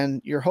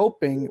 And you're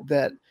hoping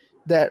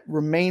that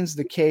remains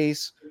the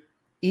case,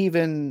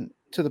 even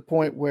to the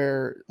point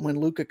where when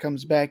Luka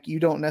comes back, you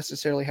don't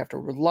necessarily have to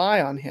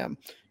rely on him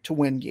to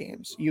win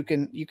games. He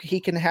can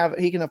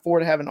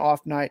afford to have an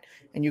off night,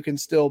 and you can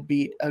still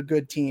beat a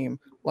good team,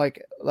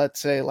 like let's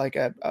say like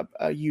a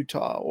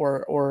Utah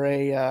or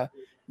a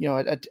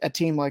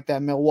team like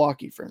that,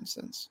 Milwaukee, for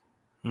instance.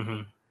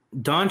 Mm-hmm.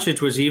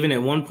 Doncic was even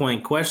at one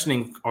point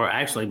questioning, or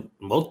actually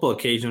multiple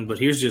occasions, but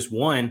here's just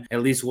one,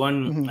 at least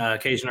one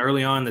occasion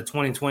early on in the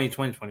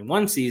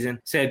 2020-2021 season,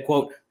 said,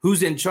 quote,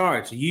 "Who's in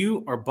charge,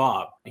 you or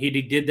Bob?" He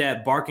did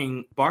that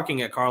barking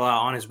at Carlisle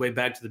on his way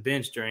back to the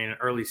bench during an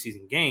early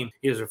season game.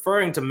 He was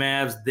referring to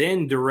Mavs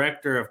then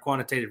director of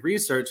quantitative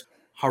research,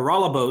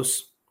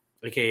 Haralabos,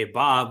 a.k.a.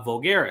 Bob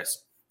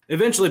Voulgaris.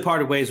 Eventually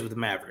parted ways with the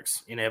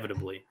Mavericks,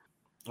 inevitably.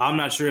 I'm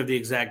not sure of the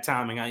exact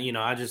timing.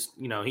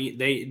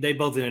 They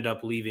both ended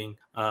up leaving,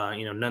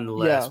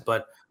 nonetheless. Yeah.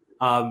 But,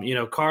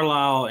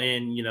 Carlisle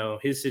and,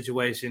 his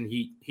situation,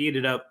 he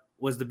ended up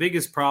was the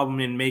biggest problem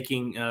in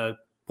making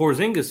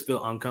Porzingis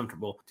feel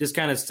uncomfortable. Just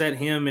kind of set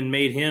him and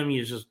made him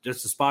just a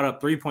spot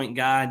up 3-point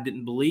guy and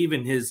didn't believe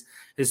in his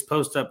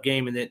post up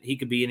game and that he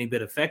could be any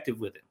bit effective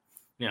with it.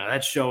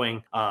 That's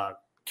showing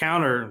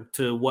counter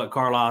to what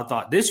Carlisle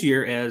thought this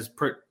year as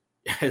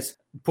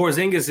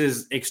Porzingis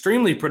is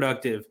extremely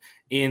productive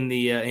in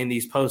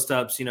these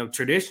post-ups.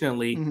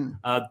 Traditionally,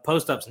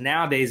 post-ups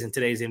nowadays in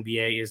today's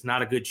NBA is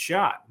not a good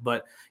shot.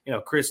 But,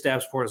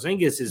 Kristaps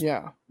Porzingis is,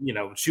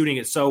 shooting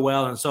it so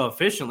well and so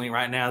efficiently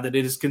right now that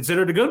it is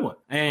considered a good one.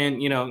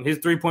 And, his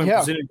three-point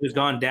percentage has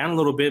gone down a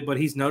little bit, but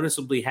he's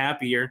noticeably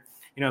happier.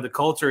 The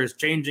culture is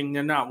changing.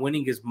 They're not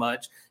winning as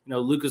much.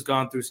 Luka's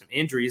gone through some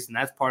injuries, and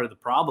that's part of the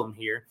problem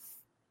here.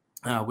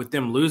 With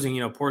them losing,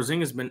 Porzingis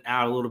has been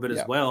out a little bit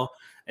as well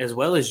as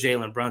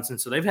Jalen Brunson.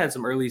 So they've had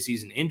some early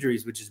season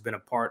injuries, which has been a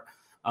part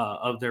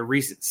of their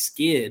recent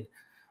skid.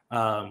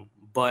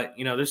 But,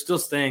 they're still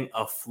staying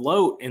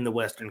afloat in the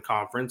Western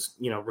Conference,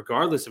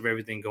 regardless of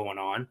everything going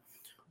on.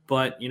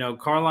 But,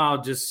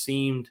 Carlisle just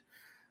seemed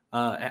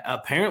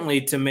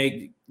apparently to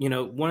make,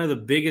 one of the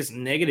biggest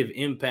negative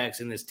impacts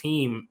in this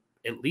team,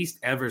 at least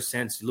ever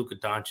since Luka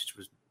Doncic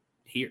was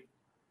here.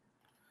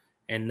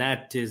 And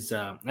that's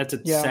a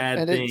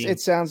sad thing. It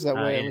sounds that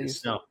way at least.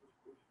 Itself.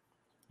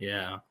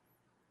 Yeah.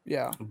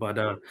 Yeah. But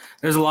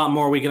there's a lot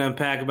more we can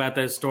unpack about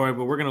that story,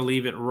 but we're going to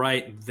leave it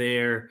right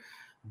there,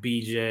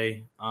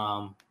 BJ.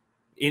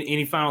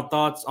 Any final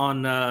thoughts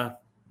on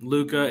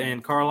Luka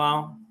and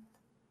Carlisle?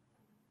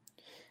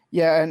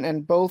 Yeah,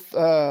 and both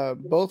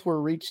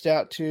were reached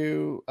out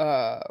to.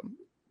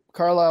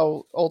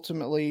 Carlisle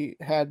ultimately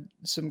had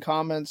some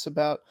comments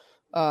about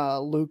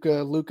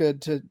Luka. Luka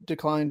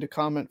declined to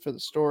comment for the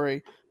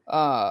story.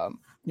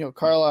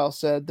 Carlisle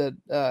said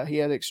that he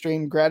had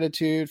extreme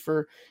gratitude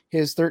for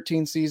his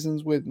 13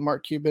 seasons with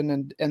Mark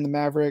Cuban and the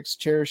Mavericks,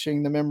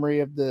 cherishing the memory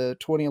of the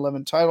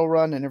 2011 title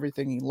run and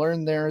everything he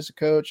learned there as a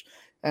coach.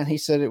 And he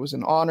said it was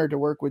an honor to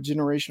work with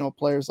generational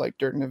players like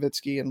Dirk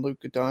Nowitzki and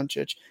Luka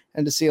Doncic,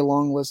 and to see a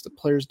long list of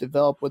players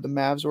develop with the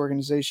Mavs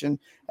organization,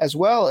 as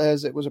well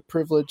as it was a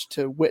privilege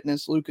to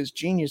witness Luka's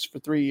genius for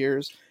 3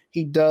 years.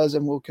 He does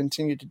and will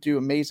continue to do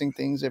amazing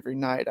things every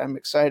night. I'm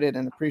excited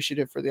and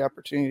appreciative for the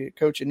opportunity to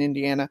coach in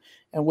Indiana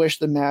and wish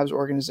the Mavs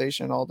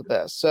organization all the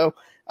best. So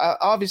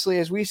obviously,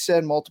 as we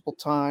said multiple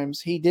times,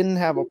 he didn't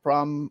have a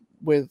problem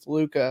with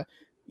Luka,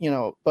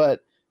 but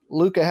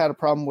Luka had a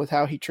problem with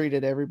how he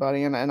treated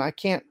everybody. And I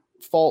can't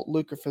fault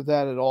Luka for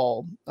that at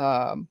all.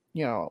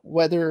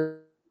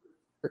 Whether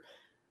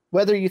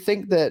you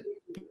think that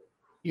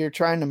you're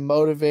trying to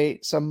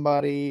motivate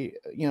somebody,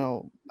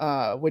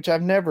 which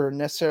I've never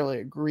necessarily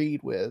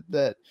agreed with,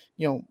 that,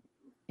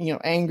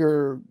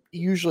 anger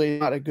usually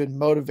not a good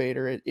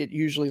motivator. It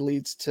usually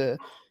leads to,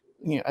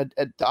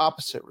 the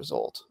opposite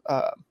result.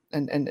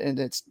 And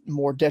it's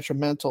more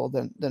detrimental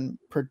than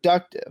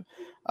productive.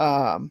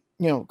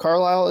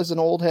 Carlisle is an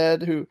old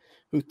head who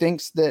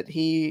thinks that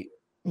he,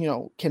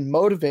 can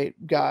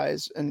motivate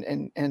guys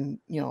and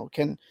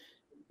can,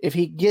 if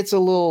he gets a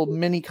little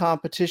mini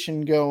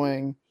competition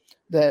going,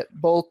 that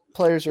both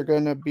players are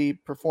going to be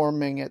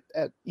performing at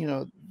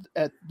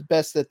the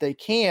best that they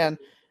can,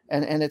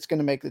 and it's going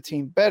to make the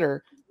team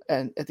better.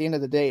 And at the end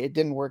of the day, it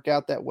didn't work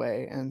out that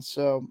way. And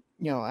so,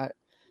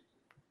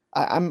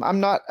 I'm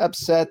not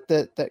upset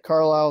that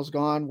Carlisle's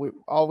gone. We're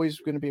always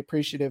going to be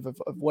appreciative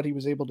of what he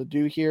was able to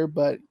do here,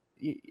 but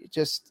it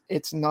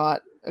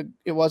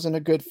wasn't a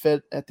good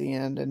fit at the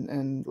end.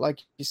 And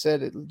like you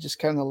said, it just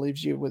kind of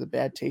leaves you with a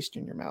bad taste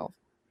in your mouth.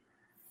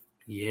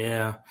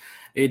 Yeah,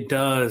 it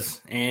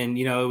does. And,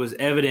 it was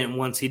evident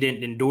once he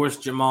didn't endorse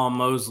Jamal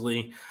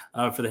Mosley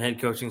for the head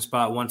coaching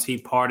spot, once he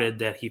parted,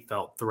 that he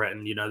felt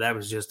threatened. That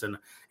was just an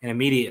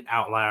immediate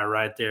outlier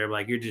right there.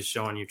 Like, you're just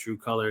showing your true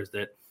colors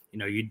that,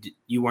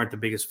 you weren't the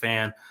biggest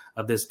fan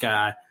of this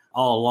guy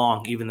all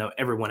along, even though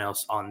everyone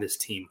else on this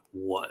team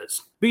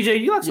was. BJ,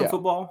 you like some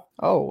football?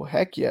 Oh,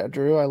 heck yeah,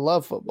 Drew. I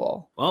love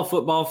football. Well,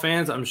 football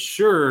fans, I'm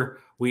sure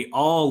we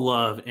all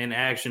love an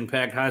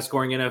action-packed,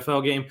 high-scoring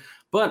NFL game.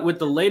 But with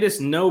the latest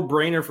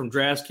no-brainer from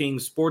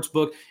DraftKings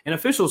Sportsbook, an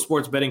official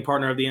sports betting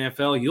partner of the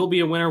NFL, you'll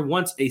be a winner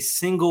once a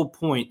single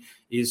point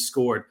is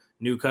scored.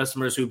 New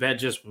customers who bet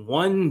just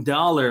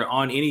 $1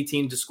 on any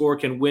team to score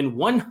can win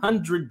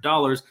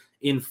 $100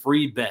 in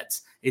free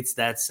bets. It's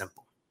that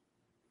simple.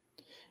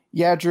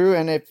 Yeah, Drew,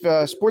 and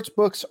if sports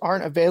books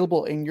aren't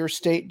available in your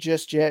state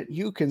just yet,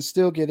 you can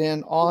still get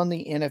in on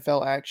the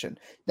NFL action.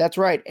 That's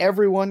right.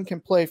 Everyone can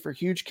play for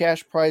huge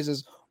cash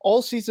prizes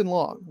all season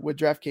long with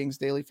DraftKings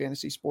Daily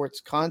Fantasy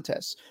Sports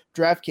Contests.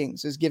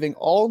 DraftKings is giving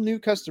all new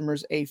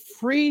customers a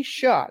free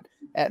shot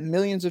at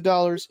millions of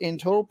dollars in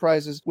total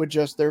prizes with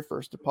just their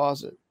first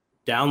deposit.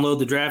 Download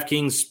the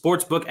DraftKings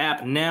Sportsbook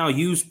app now.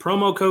 Use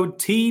promo code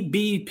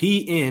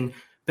TBPN.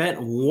 Bet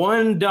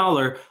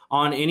 $1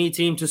 on any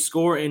team to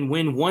score and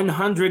win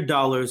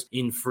 $100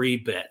 in free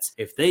bets.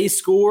 If they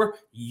score,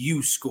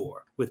 you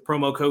score. With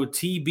promo code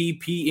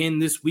TBPN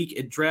this week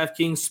at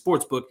DraftKings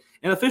Sportsbook,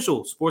 an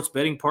official sports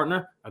betting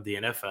partner of the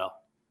NFL.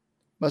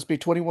 Must be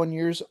 21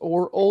 years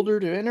or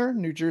older to enter.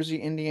 New Jersey,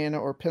 Indiana,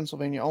 or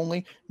Pennsylvania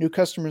only. New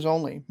customers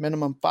only.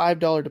 Minimum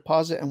 $5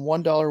 deposit and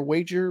 $1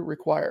 wager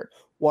required.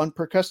 One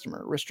per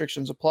customer.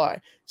 Restrictions apply.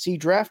 See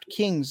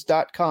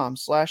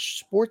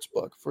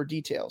DraftKings.com/sportsbook for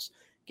details.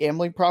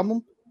 Gambling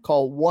problem?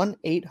 Call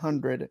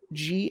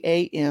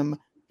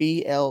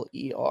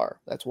 1-800-GAMBLER.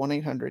 That's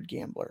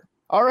 1-800-GAMBLER.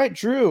 All right,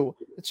 Drew,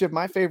 it's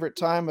my favorite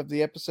time of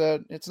the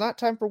episode. It's not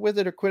time for With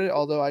It or Quit It,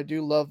 although I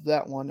do love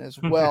that one as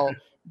well.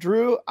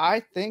 Drew,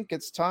 I think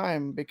it's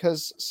time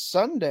because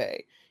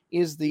Sunday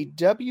is the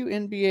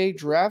WNBA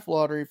draft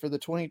lottery for the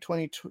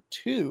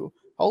 2022.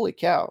 Holy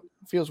cow.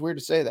 Feels weird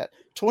to say that.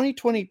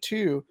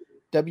 2022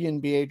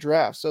 WNBA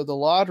draft. So the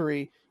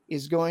lottery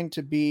is going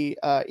to be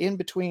in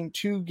between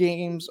two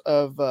games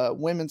of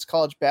women's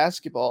college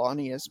basketball on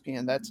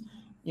ESPN. That's,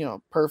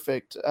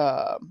 perfect,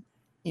 kind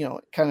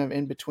of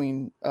in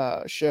between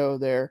show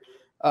there.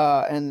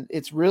 And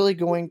it's really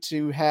going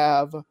to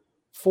have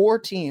 4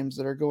 teams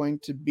that are going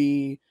to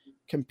be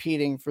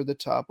competing for the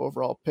top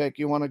overall pick.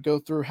 You want to go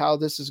through how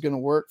this is going to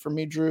work for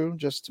me, Drew,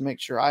 just to make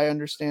sure I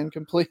understand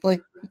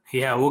completely?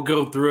 Yeah, we'll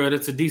go through it.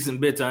 It's a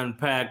decent bit to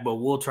unpack, but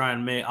I'll try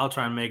and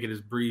make it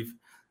as brief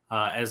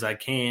as I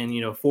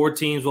can. 4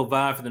 teams will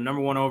vie for the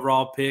number 1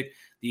 overall pick: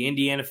 the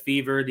Indiana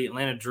Fever, the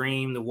Atlanta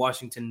Dream, the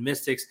Washington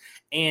Mystics,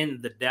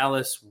 and the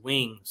Dallas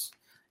Wings.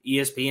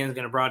 ESPN is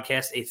going to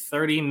broadcast a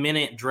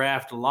 30-minute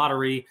draft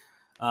lottery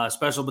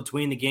special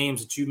between the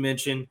games that you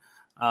mentioned.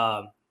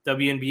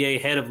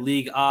 WNBA head of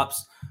league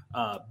ops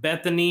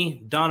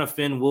Bethany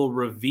Donovan will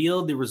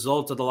reveal the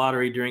results of the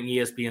lottery during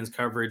ESPN's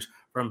coverage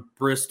from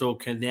Bristol,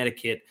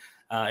 Connecticut,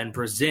 and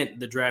present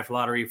the draft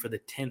lottery for the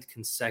 10th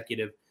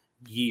consecutive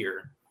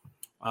year.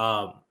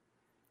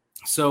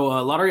 So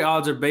lottery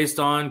odds are based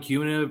on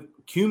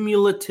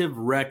cumulative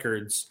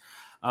records.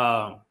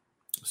 Of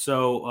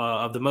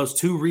the most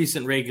 2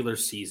 recent regular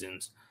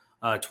seasons,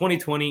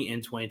 2020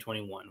 and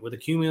 2021. With a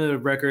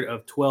cumulative record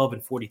of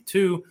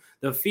 12-42,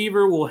 the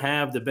Fever will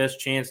have the best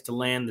chance to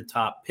land the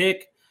top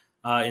pick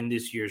in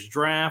this year's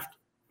draft.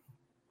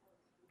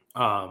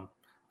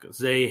 Because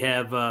they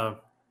had the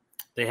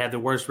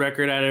worst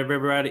record out of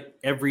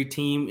every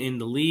team in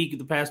the league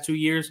the past 2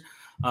 years.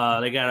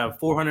 They got a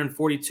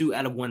 442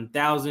 out of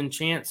 1,000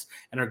 chance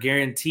and are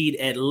guaranteed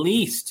at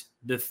least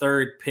the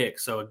 3rd pick.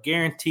 So a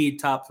guaranteed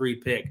top 3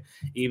 pick,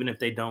 even if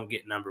they don't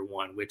get number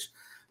 1, which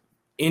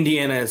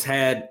Indiana has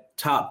had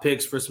top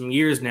picks for some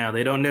years now.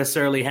 They don't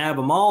necessarily have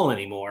them all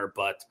anymore,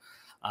 but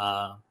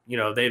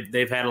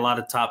they've had a lot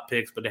of top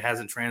picks, but it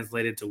hasn't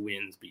translated to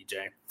wins,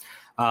 BJ.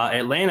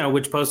 Atlanta,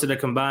 which posted a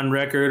combined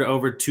record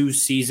over 2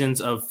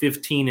 seasons of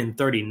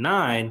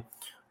 15-39,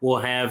 will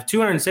have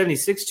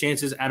 276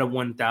 chances out of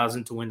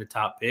 1,000 to win the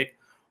top pick.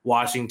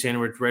 Washington,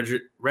 which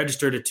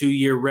registered a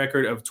 2-year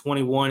record of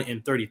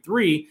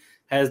 21-33,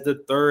 has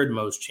the 3rd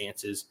most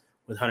chances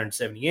with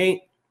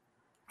 178.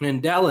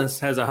 And Dallas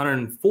has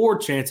 104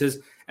 chances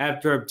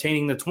after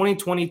obtaining the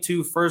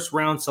 2022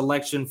 first-round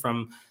selection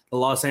from the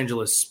Los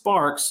Angeles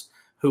Sparks,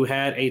 who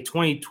had a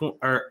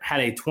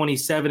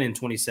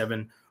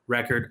 27-27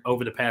 record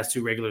over the past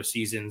 2 regular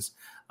seasons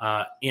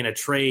in a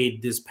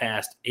trade this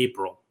past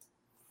April.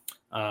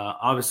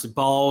 Obviously,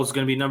 ball is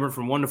going to be numbered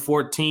from 1 to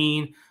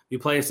 14. You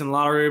place in the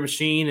lottery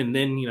machine, and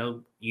then you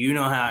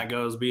know how it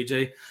goes,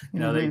 BJ.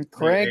 They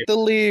crank the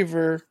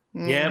lever.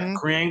 Yep,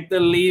 crank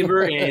the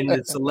lever, and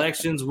the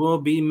selections will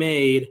be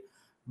made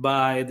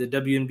by the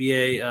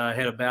WNBA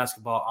head of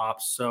basketball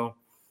ops. So,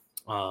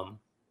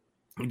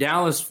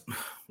 Dallas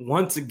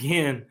once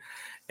again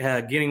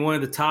getting one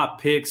of the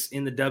top picks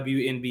in the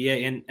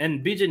WNBA,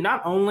 and BJ,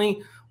 not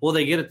only will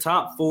they get a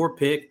top 4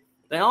 pick,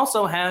 they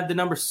also have the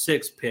number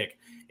 6 pick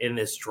in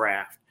this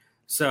draft.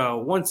 So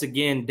once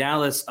again,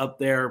 Dallas up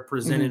there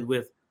presented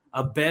with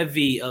a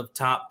bevy of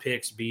top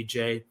picks,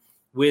 BJ,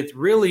 with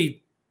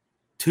really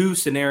 2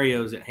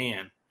 scenarios at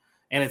hand.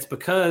 And it's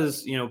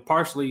because,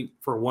 partially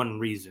for one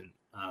reason.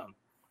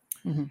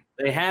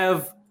 They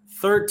have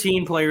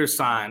 13 players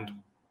signed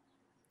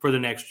for the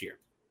next year.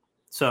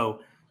 So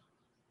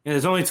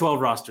there's only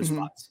 12 roster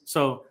spots.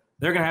 So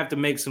they're going to have to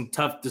make some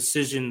tough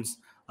decisions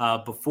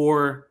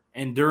before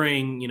and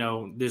during,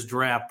 this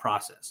draft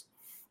process.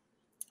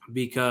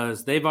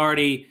 Because they've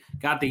already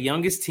got the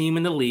youngest team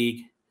in the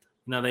league.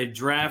 They've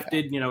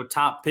drafted,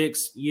 top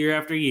picks year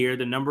after year,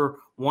 the number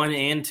 1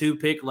 and 2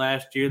 pick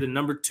last year, the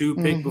number 2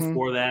 pick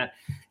before that,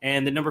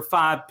 and the number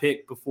 5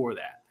 pick before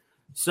that.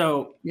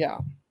 So, yeah.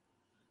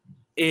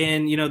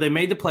 And, they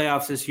made the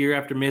playoffs this year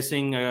after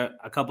missing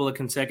a couple of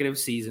consecutive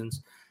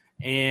seasons.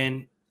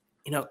 And,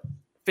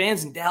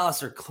 fans in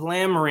Dallas are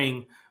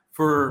clamoring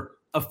for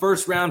a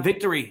first-round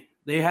victory.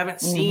 They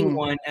haven't seen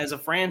one as a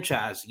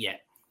franchise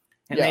yet.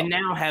 And they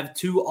now have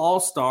 2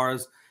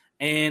 all-stars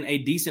and a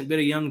decent bit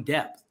of young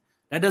depth.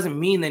 That doesn't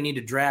mean they need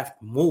to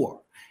draft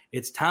more.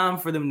 it's time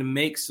for them to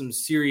make some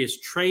serious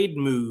trade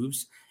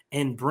moves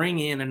and bring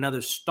in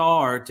another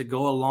star to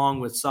go along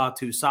with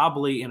Satu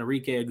Sabali and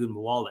Enrique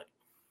Agunbowale.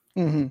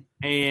 Mm-hmm.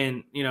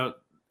 And,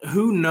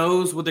 who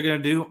knows what they're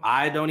going to do?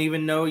 I don't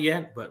even know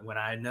yet, but when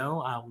I know,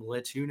 I will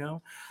let you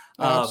know.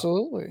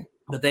 Absolutely.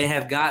 But they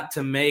have got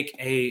to make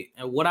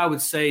what I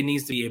would say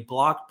needs to be a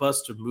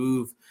blockbuster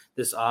move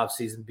this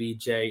offseason,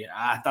 BJ.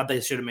 I thought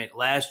they should have made it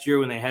last year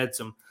when they had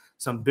some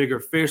bigger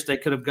fish they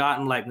could have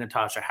gotten, like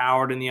Natasha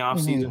Howard in the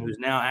offseason, who's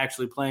now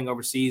actually playing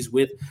overseas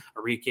with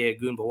Enrique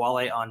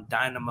Agunbowale on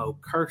Dynamo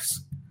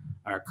Kursk,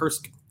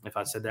 if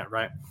I said that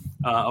right,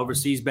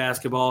 overseas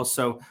basketball.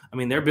 So, I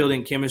mean, they're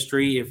building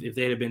chemistry. If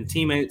they'd have been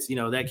teammates,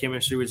 that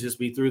chemistry would just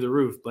be through the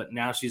roof. But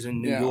now she's in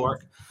New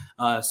York.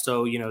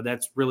 So,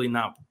 that's really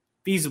not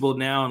feasible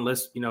now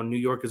unless, New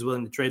York is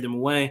willing to trade them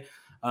away.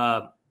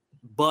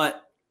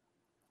 But,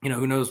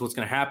 who knows what's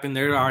going to happen.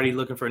 They're already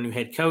looking for a new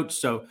head coach.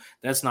 So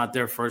that's not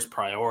their first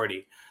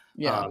priority.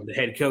 Yeah. The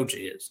head coach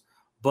is.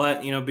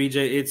 But,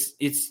 BJ,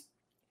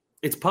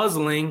 it's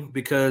puzzling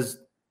because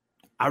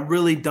I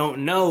really don't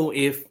know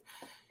if,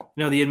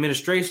 the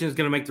administration is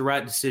going to make the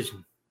right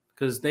decision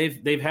because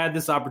they've had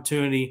this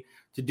opportunity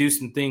to do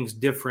some things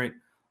different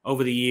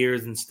over the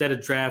years instead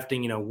of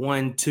drafting,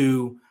 1,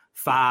 2,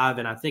 5,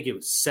 and I think it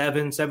was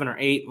 7 or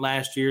 8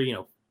 last year.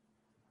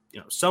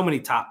 So many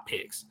top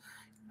picks.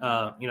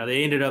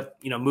 They ended up,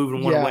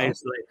 moving one away.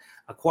 So they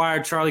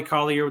acquired Charlie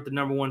Collier with the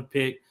number 1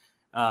 pick,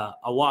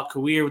 Awak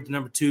Kawir with the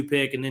number 2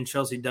 pick, and then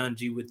Chelsea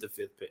Dungy with the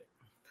 5th pick.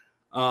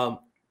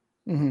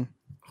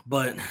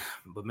 But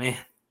man,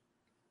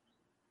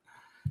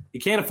 you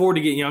can't afford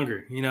to get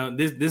younger.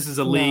 This is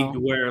a league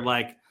where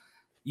like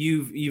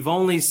you've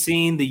only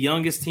seen the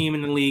youngest team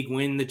in the league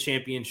win the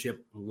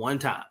championship one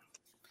time.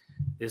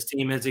 This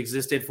team has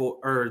existed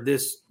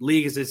this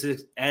league has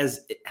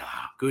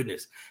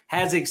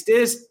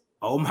existed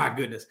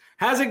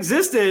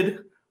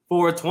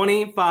for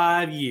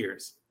 25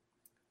 years.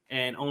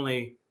 And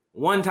only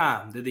one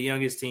time did the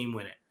youngest team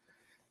win it.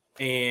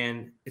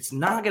 And it's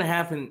not going to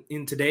happen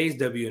in today's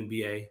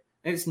WNBA.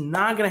 And it's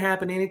not going to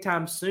happen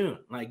anytime soon.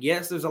 Like,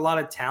 yes, there's a lot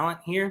of talent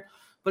here,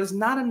 but it's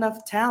not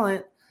enough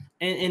talent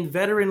and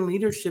veteran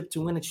leadership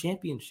to win a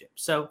championship.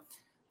 So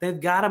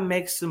they've got to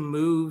make some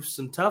moves,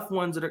 some tough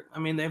ones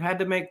they've had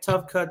to make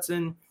tough cuts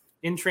in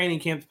training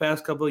camp the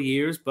past couple of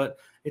years, but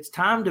it's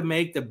time to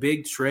make the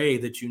big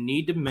trade that you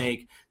need to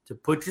make to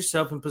put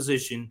yourself in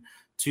position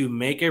to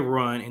make a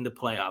run in the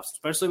playoffs,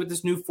 especially with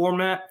this new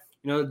format.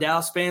 The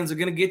Dallas fans are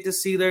going to get to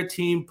see their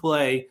team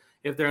play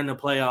if they're in the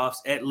playoffs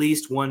at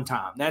least one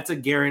time. That's a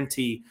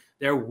guarantee.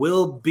 There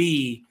will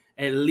be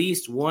at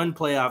least one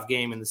playoff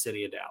game in the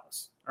city of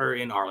Dallas or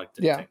in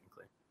Arlington,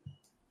 technically.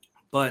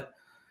 But,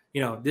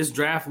 this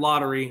draft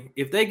lottery,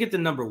 if they get the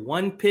number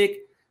 1 pick,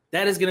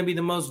 that is going to be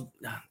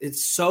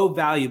it's so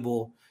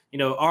valuable.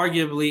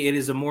 Arguably it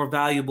is a more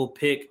valuable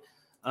pick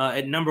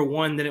at number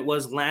 1 than it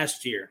was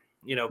last year.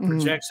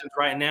 Projections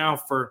right now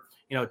for,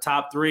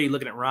 top 3,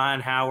 looking at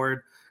Ryan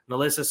Howard,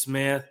 Melissa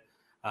Smith,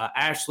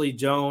 Ashley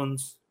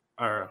Jones,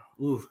 I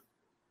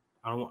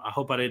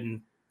hope I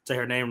didn't say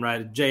her name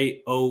right,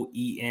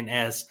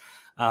 Joens.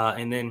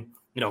 And then,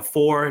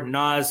 4,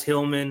 Naz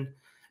Hillman,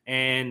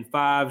 and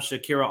 5,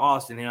 Shakira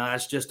Austin.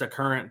 That's just a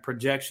current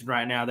projection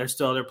right now. There's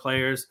still other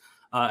players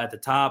at the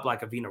top,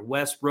 like Avina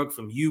Westbrook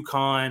from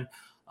UConn,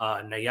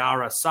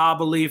 Nayara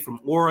Sabali from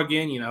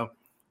Oregon.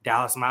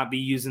 Dallas might be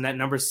using that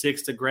number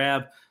 6 to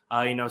grab,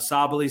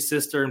 Sabali's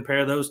sister and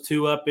pair those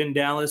two up in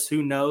Dallas.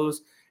 Who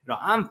knows?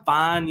 I'm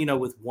fine,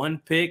 with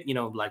 1 pick,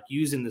 like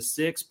using the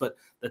 6, but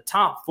the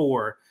top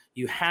 4,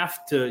 you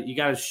got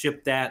to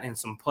ship that and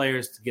some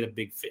players to get a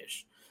big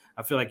fish.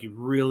 I feel like you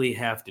really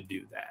have to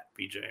do that,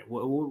 BJ.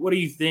 What do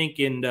you think?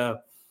 And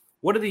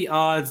what are the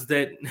odds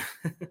that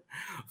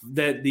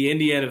that the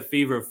Indiana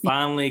Fever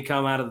finally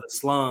come out of the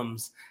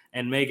slums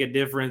and make a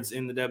difference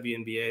in the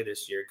WNBA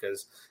this year?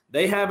 Because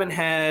they haven't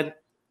had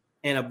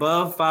an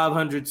above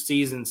 500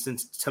 season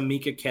since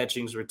Tamika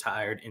Catchings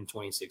retired in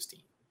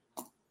 2016.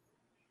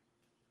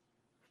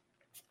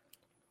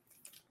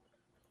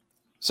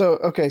 So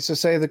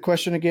say the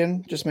question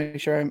again, just make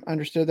sure I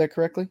understood that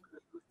correctly.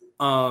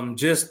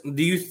 Just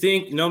do you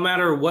think no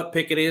matter what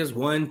pick it is,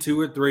 1, 2,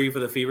 or 3 for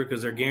the Fever,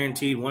 because they're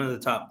guaranteed one of the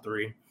top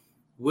 3,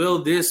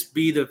 will this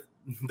be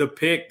the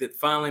pick that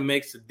finally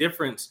makes a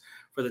difference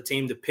for the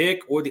team to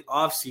pick, or the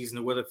offseason,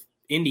 or whether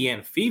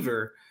Indiana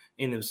Fever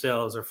in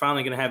themselves are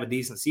finally going to have a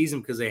decent season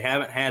because they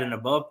haven't had an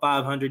above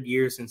 500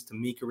 year since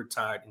Tamika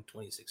retired in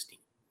 2016?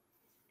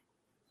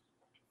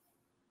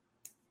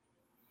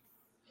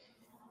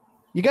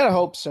 You got to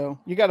hope so.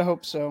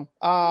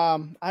 I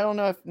don't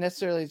know if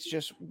necessarily it's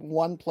just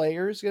one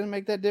player is going to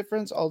make that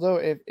difference. Although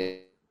if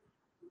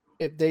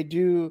they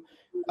do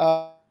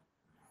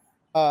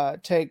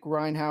take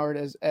Ryan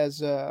Howard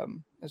as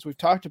we've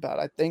talked about,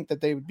 I think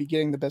that they would be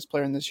getting the best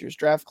player in this year's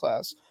draft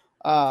class.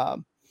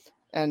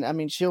 And I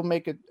mean, she'll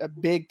make a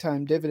big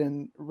time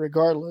dividend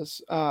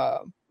regardless.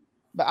 But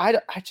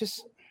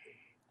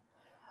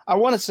I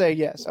want to say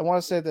yes. I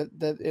want to say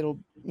that it'll,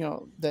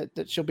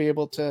 that she'll be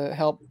able to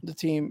help the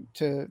team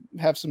to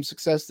have some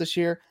success this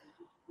year.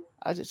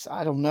 I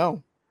don't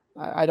know.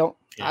 I don't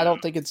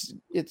think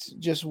it's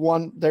just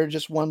one. They're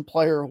just one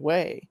player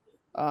away.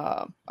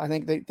 I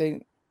think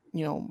they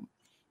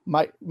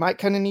might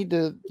kind of need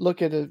to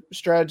look at a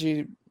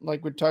strategy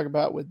like we talk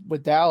about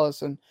with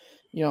Dallas, and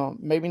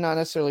maybe not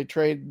necessarily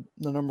trade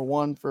the number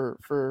one for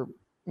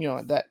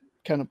that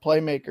kind of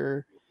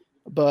playmaker,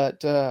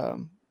 but I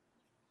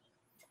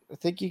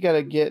think you got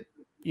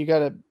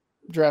to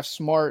draft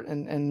smart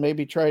and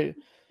maybe try.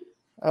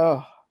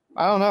 I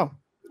don't know.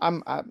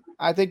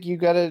 I think you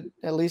got to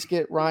at least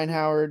get Ryan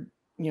Howard,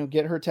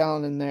 get her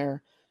talent in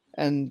there,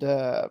 and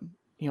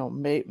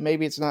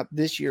maybe it's not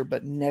this year,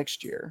 but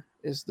next year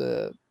is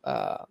going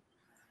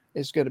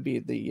to be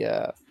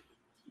the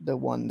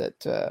one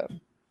that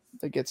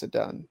gets it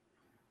done.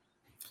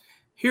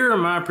 Here are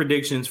my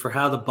predictions for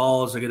how the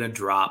balls are going to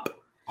drop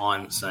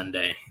on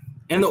Sunday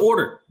and the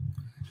order.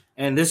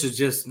 And this is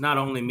just not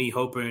only me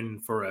hoping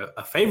for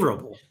a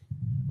favorable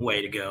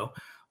way to go,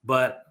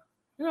 but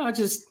I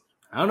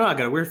don't know. I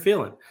got a weird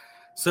feeling.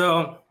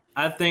 So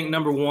I think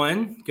number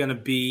one going to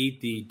be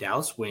the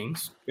Dallas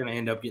Wings. Going to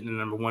end up getting the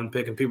number one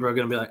pick, and people are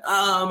going to be like,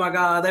 "Oh my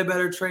God, they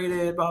better trade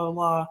it." Blah blah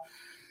blah.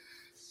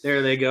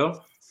 There they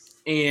go.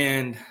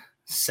 And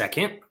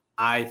second,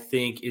 I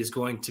think is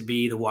going to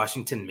be the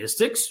Washington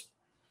Mystics,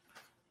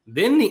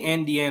 then the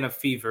Indiana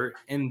Fever,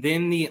 and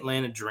then the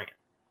Atlanta Dream.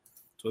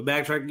 So we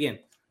backtrack again.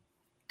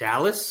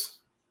 Dallas,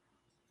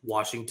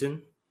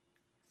 Washington,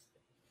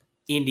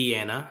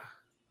 Indiana,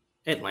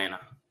 Atlanta.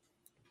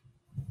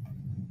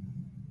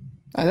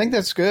 I think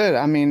that's good.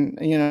 I mean,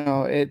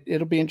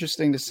 it'll be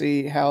interesting to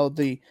see how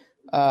the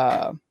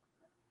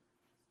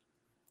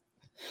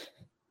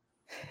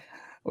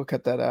we'll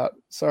cut that out.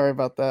 Sorry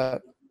about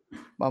that.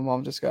 My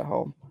mom just got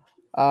home.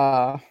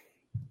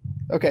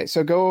 Okay,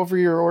 so go over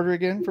your order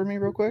again for me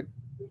real quick.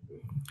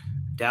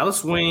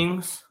 Dallas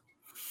Wings,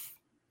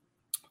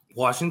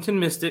 Washington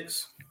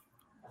Mystics,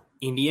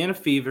 Indiana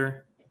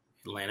Fever,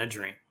 Atlanta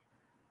Dream.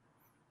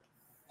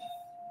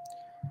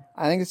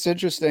 I think it's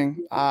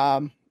interesting.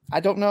 I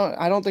don't know.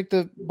 I don't think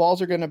the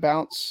balls are going to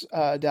bounce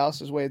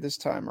Dallas's way this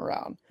time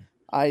around.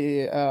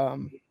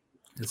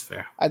 That's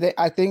fair. I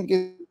think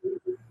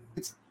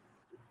it's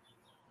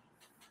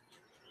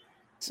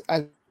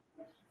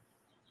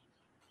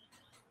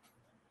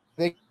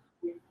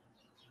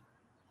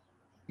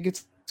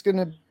going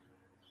to.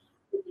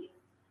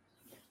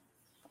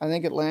 I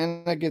think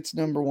Atlanta gets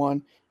number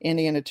one,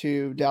 Indiana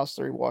 2, Dallas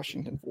 3,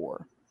 Washington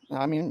 4.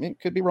 I mean, it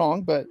could be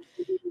wrong, but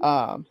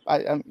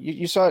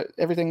you saw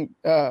everything.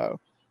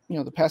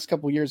 The past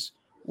couple of years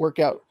work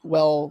out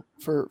well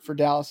for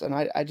Dallas, and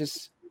I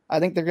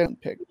think they're going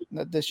to pick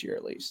this year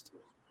at least.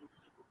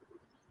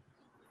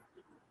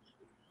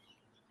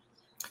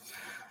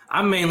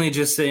 I'm mainly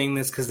just saying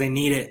this because they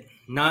need it,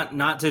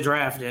 not to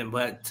draft him,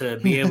 but to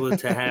be able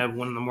to have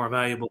one of the more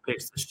valuable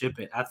picks to ship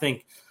it. I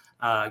think,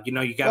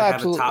 you got to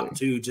have a top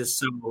two just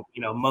so,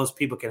 most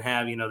people can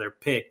have, their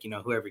pick,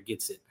 whoever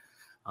gets it.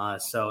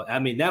 So, I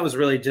mean, that was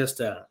really just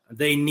a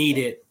they need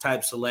it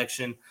type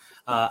selection.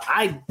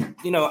 I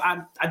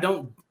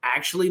don't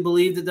actually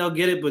believe that they'll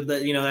get it, but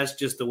that's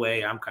just the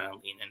way I'm kind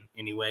of leaning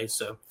anyway.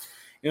 So,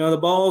 the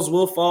balls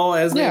will fall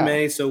as they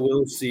may. So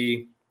we'll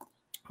see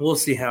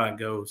how it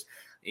goes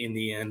in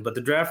the end. But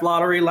the draft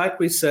lottery, like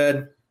we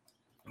said,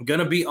 going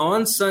to be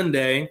on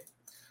Sunday.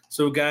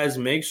 So guys,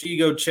 make sure you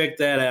go check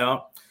that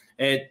out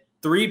at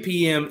 3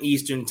 p.m.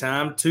 Eastern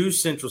time, 2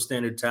 Central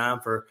Standard Time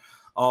for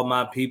all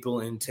my people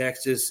in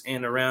Texas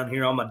and around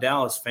here, all my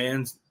Dallas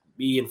fans.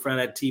 Be in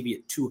front of that TV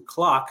at 2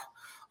 o'clock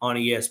on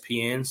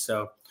ESPN.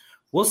 So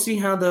we'll see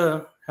how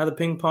the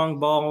ping pong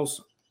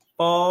balls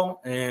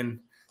fall and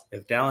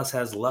if Dallas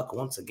has luck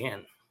once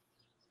again.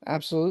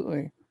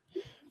 Absolutely.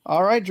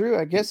 All right, Drew,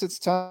 I guess it's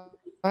time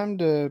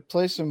to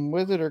play some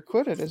With It or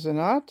Quit It, is it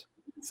not?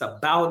 It's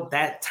about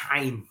that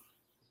time.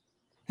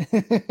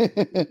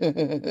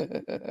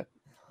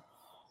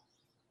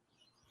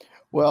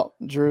 Well,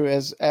 Drew,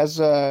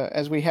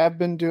 as we have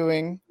been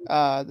doing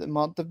the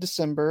month of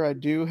December, I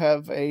do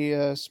have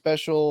a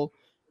special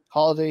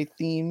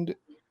holiday-themed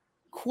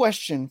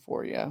question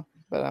for you,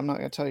 but I'm not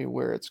going to tell you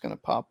where it's going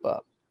to pop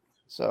up.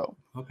 So,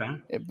 okay.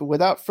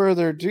 Without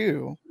further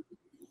ado,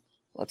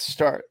 let's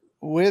start.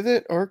 With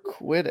it or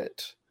quit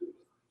it.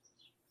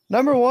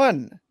 Number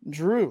 1,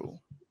 Drew.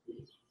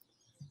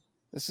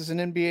 This is an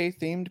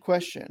NBA-themed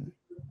question.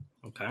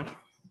 Okay.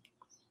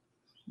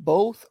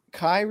 Both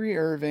Kyrie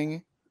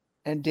Irving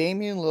and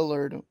Damian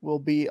Lillard will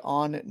be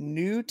on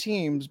new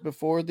teams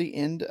before the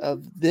end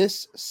of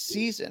this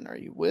season. Are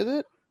you with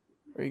it,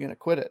 or are you going to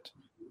quit it?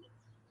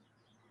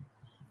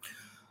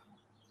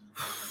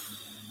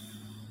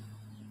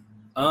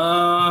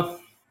 I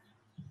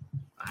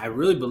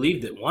really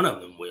believe that one of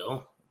them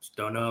will. Just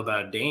don't know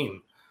about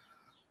Dame.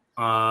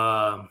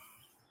 I'm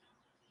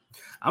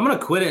going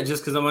to quit it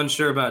just because I'm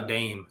unsure about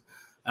Dame.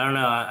 I don't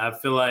know. I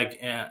feel like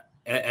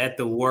at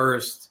the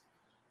worst,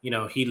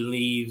 he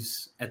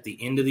leaves at the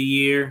end of the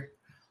year.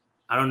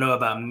 I don't know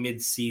about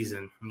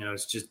mid-season.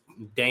 It's just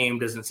Dame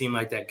doesn't seem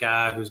like that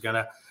guy who's going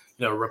to,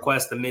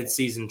 request a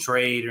mid-season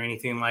trade or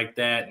anything like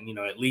that and,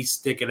 at least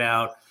stick it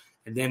out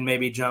and then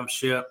maybe jump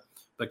ship.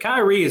 But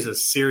Kyrie is a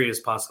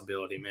serious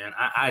possibility, man.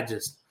 I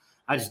just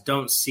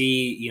don't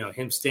see,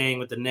 him staying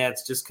with the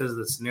Nets just because of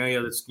the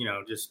scenario that's,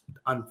 just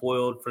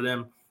unfoiled for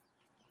them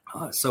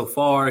so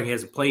far. He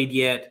hasn't played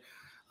yet.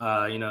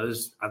 I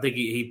think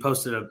he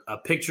posted a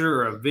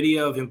picture or a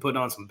video of him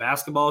putting on some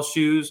basketball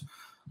shoes.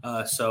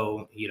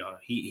 So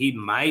he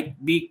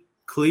might be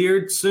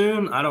cleared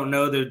soon. I don't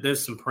know.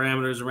 There's some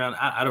parameters around.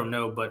 I don't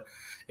know, but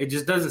it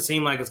just doesn't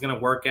seem like it's going to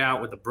work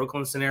out with the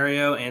Brooklyn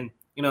scenario. And,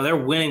 they're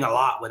winning a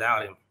lot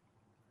without him.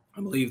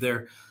 I believe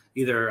they're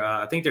either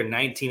I think they're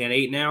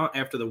 19-8 now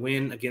after the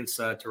win against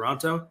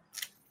Toronto.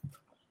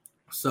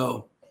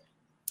 So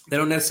they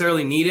don't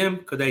necessarily need him.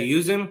 Could they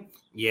use him?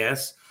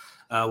 Yes.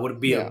 Would it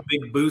be a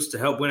big boost to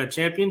help win a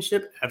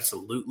championship?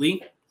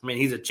 Absolutely. I mean,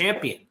 he's a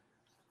champion.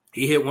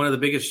 He hit one of the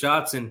biggest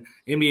shots in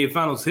NBA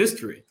Finals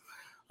history.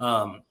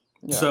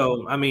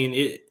 So, I mean,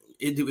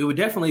 it would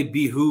definitely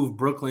behoove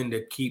Brooklyn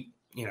to keep,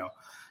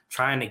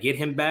 trying to get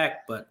him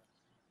back. But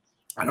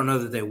I don't know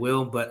that they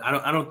will. But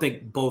I don't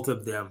think both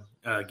of them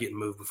get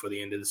moved before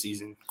the end of the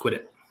season. Quit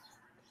it.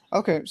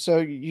 Okay, so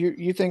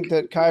you think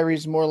that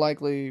Kyrie's more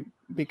likely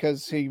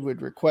because he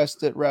would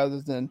request it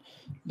rather than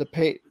the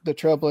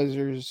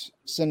Trailblazers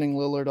sending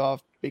Lillard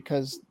off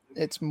because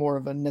it's more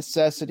of a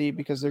necessity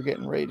because they're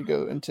getting ready to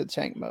go into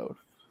tank mode?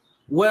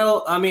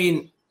 Well, I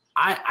mean,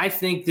 I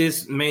think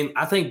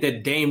I think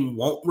that Dame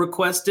won't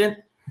request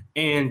it,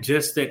 and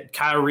just that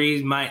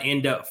Kyrie might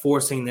end up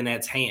forcing the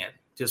Nets' hand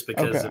just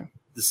because of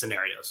the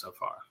scenario so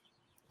far.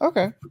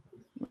 Okay.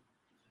 All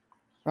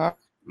right.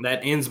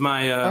 That ends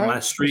my my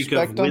streak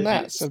Respect of on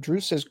that. So Drew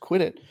says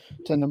quit it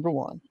to number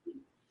 1.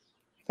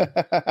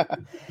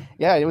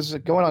 Yeah, it was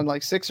going on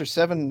like 6 or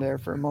 7 there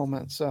for a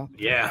moment. So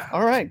yeah.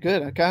 All right,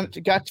 good.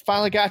 I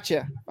finally got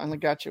you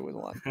with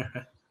one.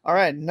 All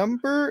right,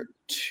 number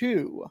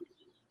 2.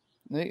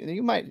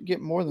 You might get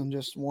more than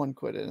just one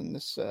quit it in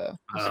this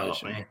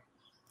position. Man.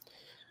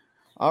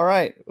 All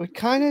right, we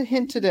kind of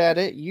hinted at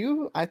it.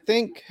 You, I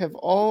think, have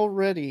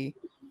already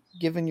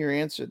given your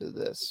answer to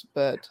this,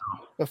 but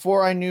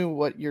before I knew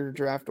what your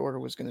draft order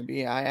was going to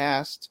be, I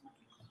asked,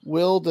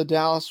 will the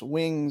Dallas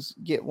Wings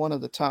get one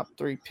of the top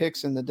 3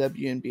 picks in the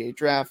WNBA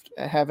draft,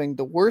 having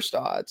the worst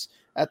odds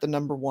at the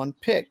number 1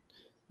 pick?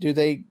 Do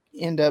they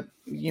end up,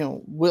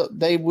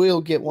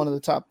 will get one of the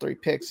top 3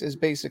 picks is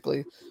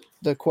basically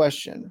the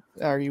question.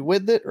 Are you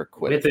with it or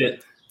quit?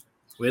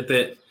 With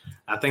it.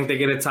 I think they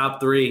get a top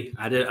 3.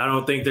 I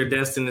don't think they're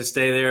destined to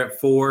stay there at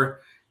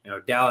 4.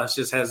 Dallas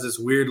just has this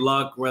weird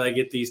luck where they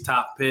get these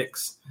top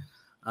picks.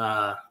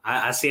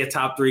 I see a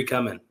top 3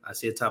 coming.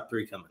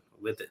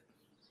 With it.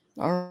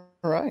 All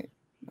right.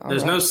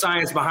 There's no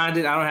science behind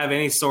it. I don't have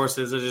any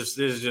sources. It's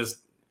just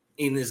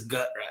in this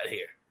gut right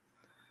here.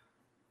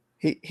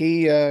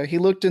 He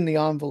looked in the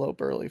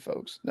envelope early,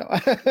 folks. No.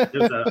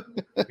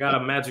 I got a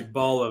magic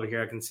ball over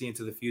here. I can see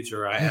into the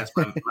future. I asked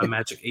my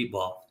magic 8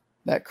 ball.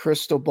 That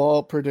crystal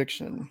ball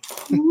prediction.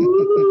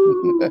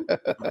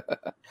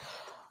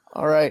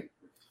 All right.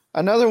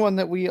 Another one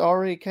that we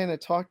already kind of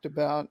talked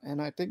about, and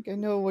I think I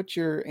know what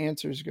your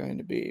answer is going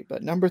to be,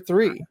 but number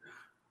 3.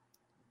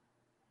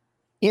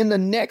 In the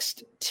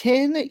next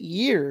 10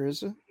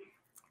 years,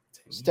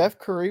 Steph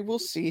Curry will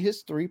see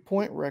his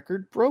 3-point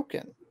record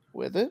broken.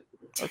 With it?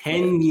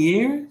 10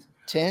 years?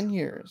 10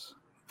 years.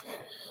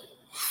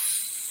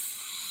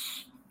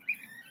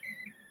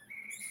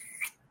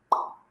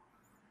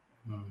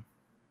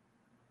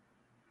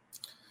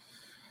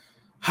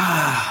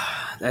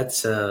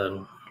 That's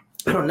I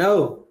don't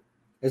know.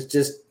 It's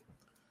just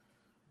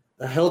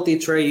a healthy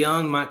Trae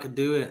Young could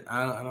do it.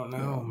 I don't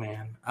know,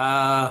 man.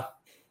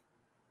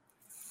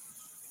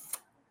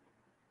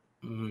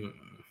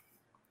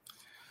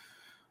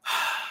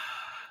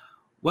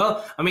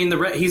 Well, I mean,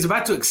 he's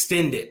about to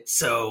extend it.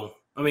 So,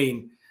 I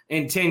mean,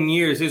 in 10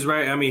 years, he's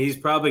right. I mean, he's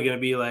probably going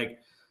to be like,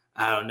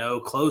 I don't know,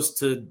 close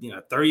to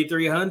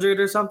 3,300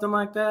 or something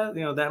like that.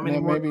 That many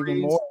more,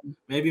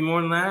 maybe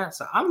more than that.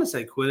 So I'm going to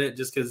say quit it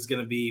just because it's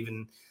going to be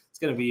even. It's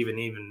going to be an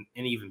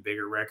even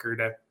bigger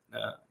record.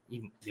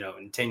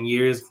 In 10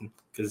 years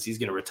because he's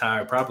going to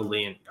retire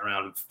probably in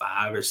around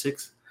 5 or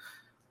 6.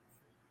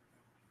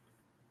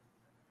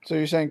 So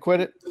you're saying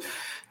quit it?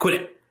 Quit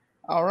it.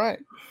 All right.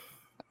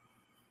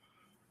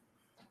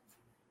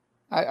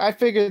 I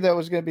figured that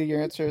was going to be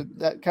your answer.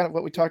 That kind of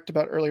what we talked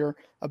about earlier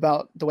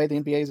about the way the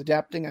NBA is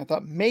adapting. I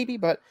thought maybe,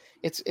 but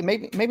it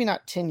maybe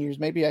not 10 years.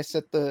 Maybe I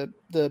set the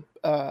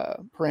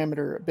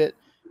parameter a bit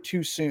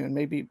too soon.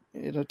 Maybe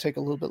it'll take a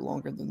little bit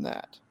longer than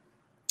that.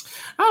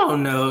 I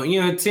don't know.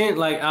 10,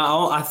 like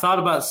I thought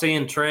about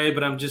saying Trae,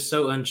 but I'm just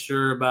so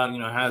unsure about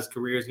how his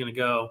career is going to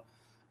go.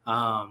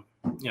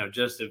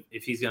 Just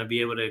if he's going to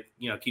be able to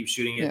keep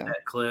shooting at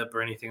that clip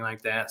or anything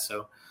like that.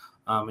 So.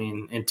 I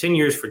mean, in 10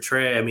 years for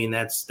Trae, I mean,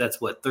 that's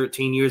what,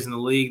 13 years in the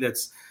league.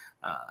 That's,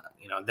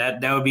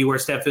 that would be where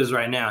Steph is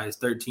right now, his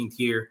 13th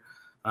year.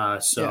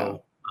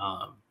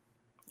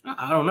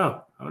 I don't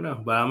know,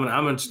 but I'm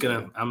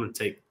gonna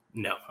take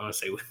no. I'm gonna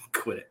say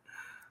quit it.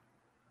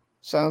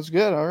 Sounds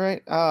good. All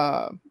right.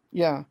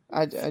 Yeah.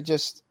 I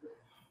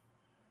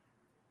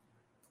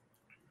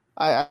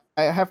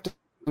have to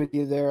agree with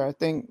you there. I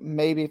think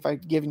maybe if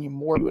I'd given you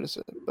more, you would have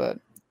said it, but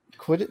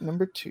quit it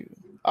number 2.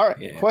 All right.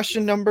 Yeah.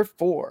 Question number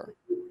 4.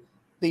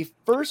 The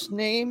first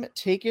name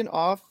taken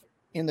off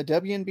in the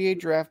WNBA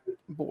draft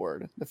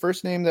board, the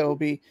first name that will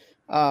be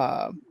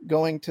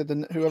going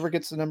to whoever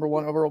gets the number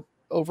 1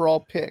 overall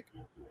pick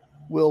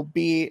will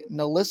be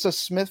NaLyssa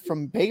Smith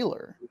from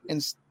Baylor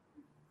instead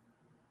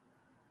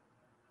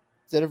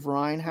of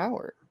Ryan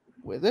Howard.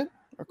 With it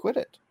or quit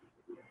it?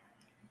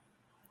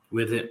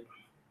 With it.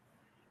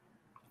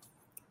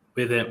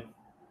 With it.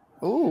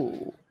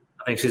 Ooh.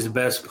 I think she's the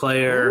best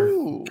player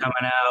Ooh. coming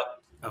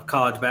out of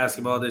college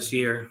basketball this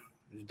year.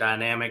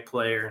 Dynamic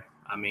player.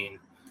 I mean,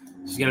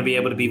 she's going to be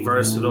able to be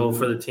versatile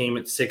for the team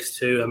at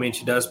 6'2". I mean,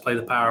 she does play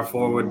the power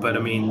forward, but I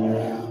mean,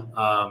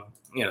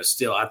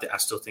 still, I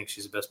still think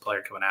she's the best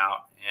player coming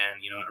out.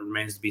 And, it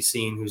remains to be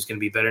seen who's going to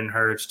be better than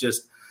her. It's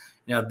just,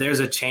 there's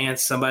a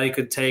chance somebody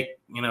could take,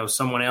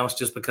 someone else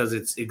just because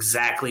it's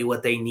exactly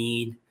what they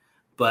need.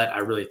 But I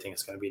really think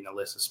it's going to be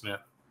NaLyssa Smith.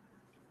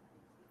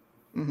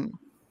 Mm-hmm.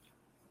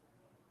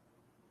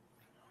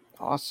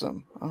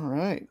 Awesome. All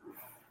right.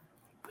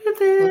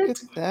 With it. Look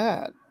at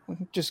that. We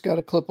just got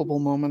a clippable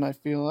moment, I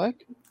feel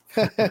like.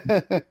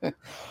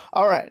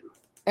 All right.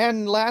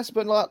 And last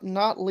but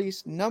not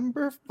least,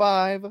 number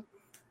 5.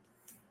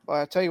 Well,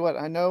 I'll tell you what,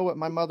 I know what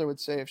my mother would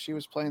say if she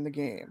was playing the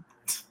game.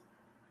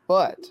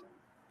 But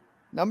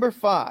number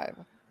 5,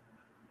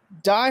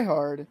 Die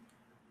Hard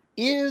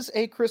is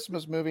a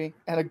Christmas movie,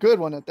 and a good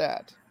one at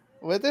that.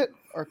 With it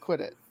or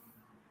quit it?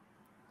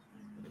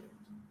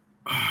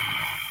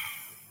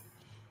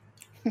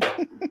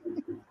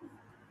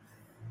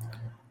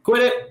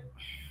 Quit it.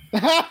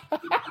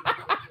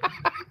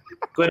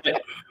 Quit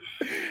it.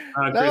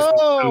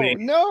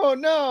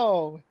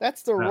 No.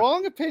 That's the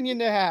wrong opinion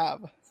to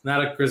have. It's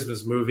not a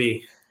Christmas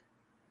movie.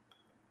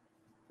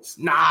 It's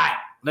not.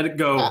 Let it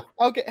go.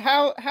 Okay.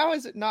 How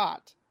is it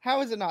not?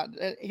 How is it not?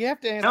 You have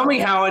to answer. Tell me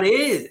how it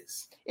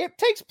is. It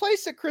takes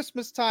place at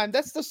Christmas time.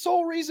 That's the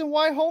sole reason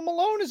why Home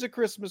Alone is a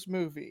Christmas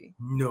movie.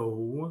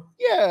 No.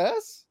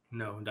 Yes.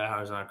 No, Die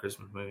Hard is not a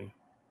Christmas movie.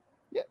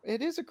 Yeah,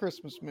 it is a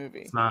Christmas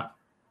movie. It's not.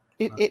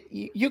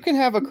 You can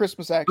have a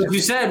Christmas action. But you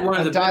said one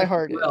of the Die best.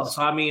 Hard Well, is.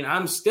 so I mean,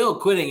 I'm still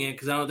quitting it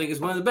because I don't think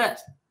it's one of the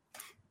best.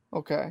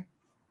 Okay,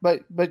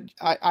 but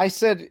I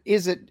said,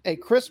 is it a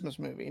Christmas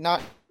movie?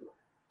 Not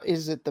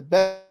is it the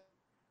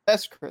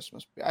best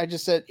Christmas movie? I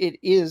just said it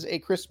is a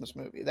Christmas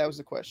movie. That was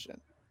the question.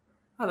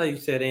 I thought you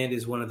said and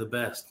is one of the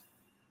best.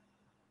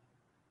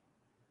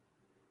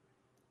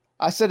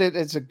 I said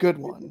it's a good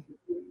one.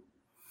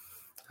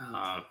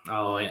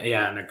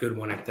 Yeah, and a good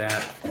one at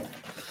that.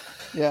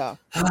 Yeah.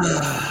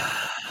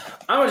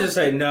 I would just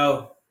say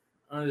no.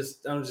 I'm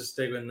just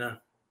stick with no.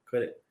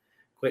 Quit it.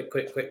 Quit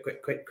it.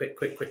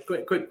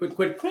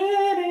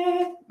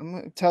 I'm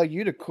gonna tell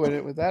you to quit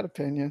it with that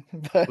opinion.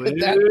 But Quit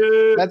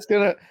that's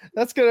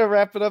gonna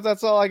wrap it up.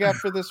 That's all I got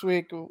for this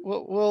week.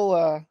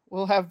 We'll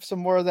have some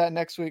more of that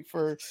next week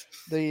for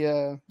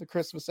the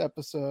Christmas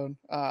episode.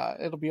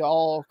 It'll be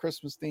all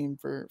Christmas themed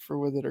for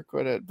With It or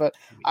Quit It. But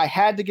I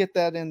had to get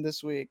that in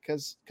this week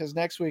because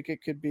next week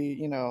it could be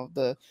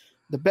the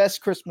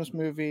best Christmas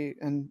movie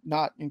and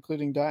not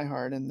including Die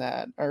Hard in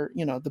that, or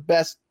the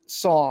best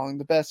song,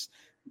 the best.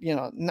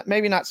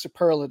 Maybe not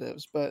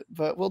superlatives, but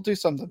we'll do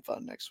something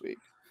fun next week.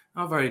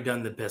 I've already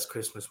done the best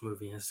Christmas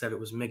movie. I said it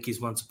was Mickey's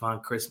Once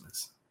Upon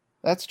Christmas.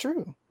 That's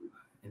true.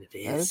 And it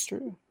is. That is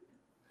true.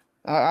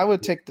 I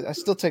would I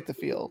still take the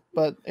field,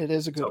 but it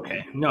is a good one.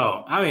 Okay.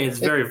 No, I mean, it's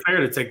very fair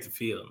to take the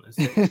field. It's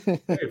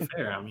very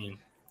fair. I mean,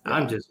 yeah.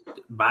 I'm just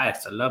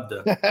biased. I love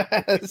the.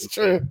 That's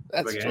true.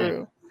 That's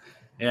true.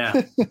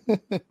 Yeah.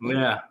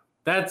 Yeah.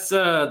 That's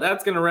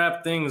going to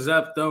wrap things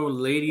up, though,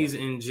 ladies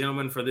and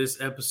gentlemen, for this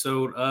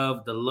episode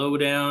of The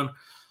Lowdown.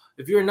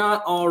 If you're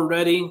not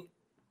already,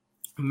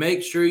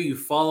 make sure you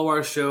follow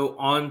our show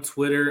on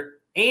Twitter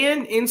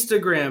and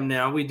Instagram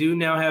now. We do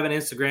now have an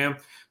Instagram.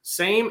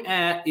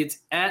 It's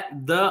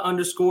at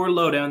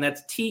 @the_lowdown.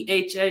 That's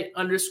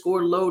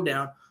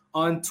THA_lowdown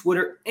on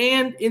Twitter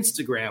and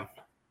Instagram.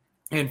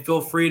 And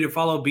feel free to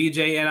follow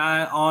BJ and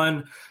I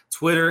on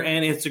Twitter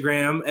and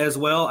Instagram as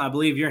well. I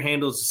believe your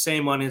handle is the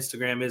same on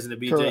Instagram, isn't it,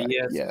 BJ? Correct.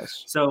 Yes.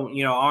 Yes. So,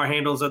 our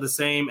handles are the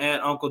same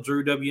at Uncle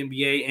Drew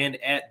WNBA and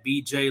at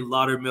BJ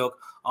Laudermilk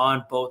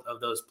on both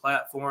of those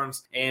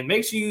platforms. And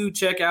make sure you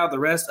check out the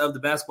rest of the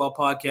Basketball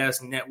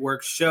Podcast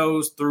Network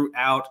shows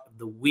throughout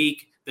the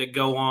week that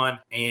go on.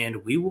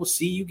 And we will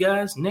see you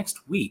guys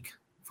next week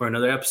for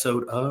another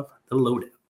episode of The Lowdown.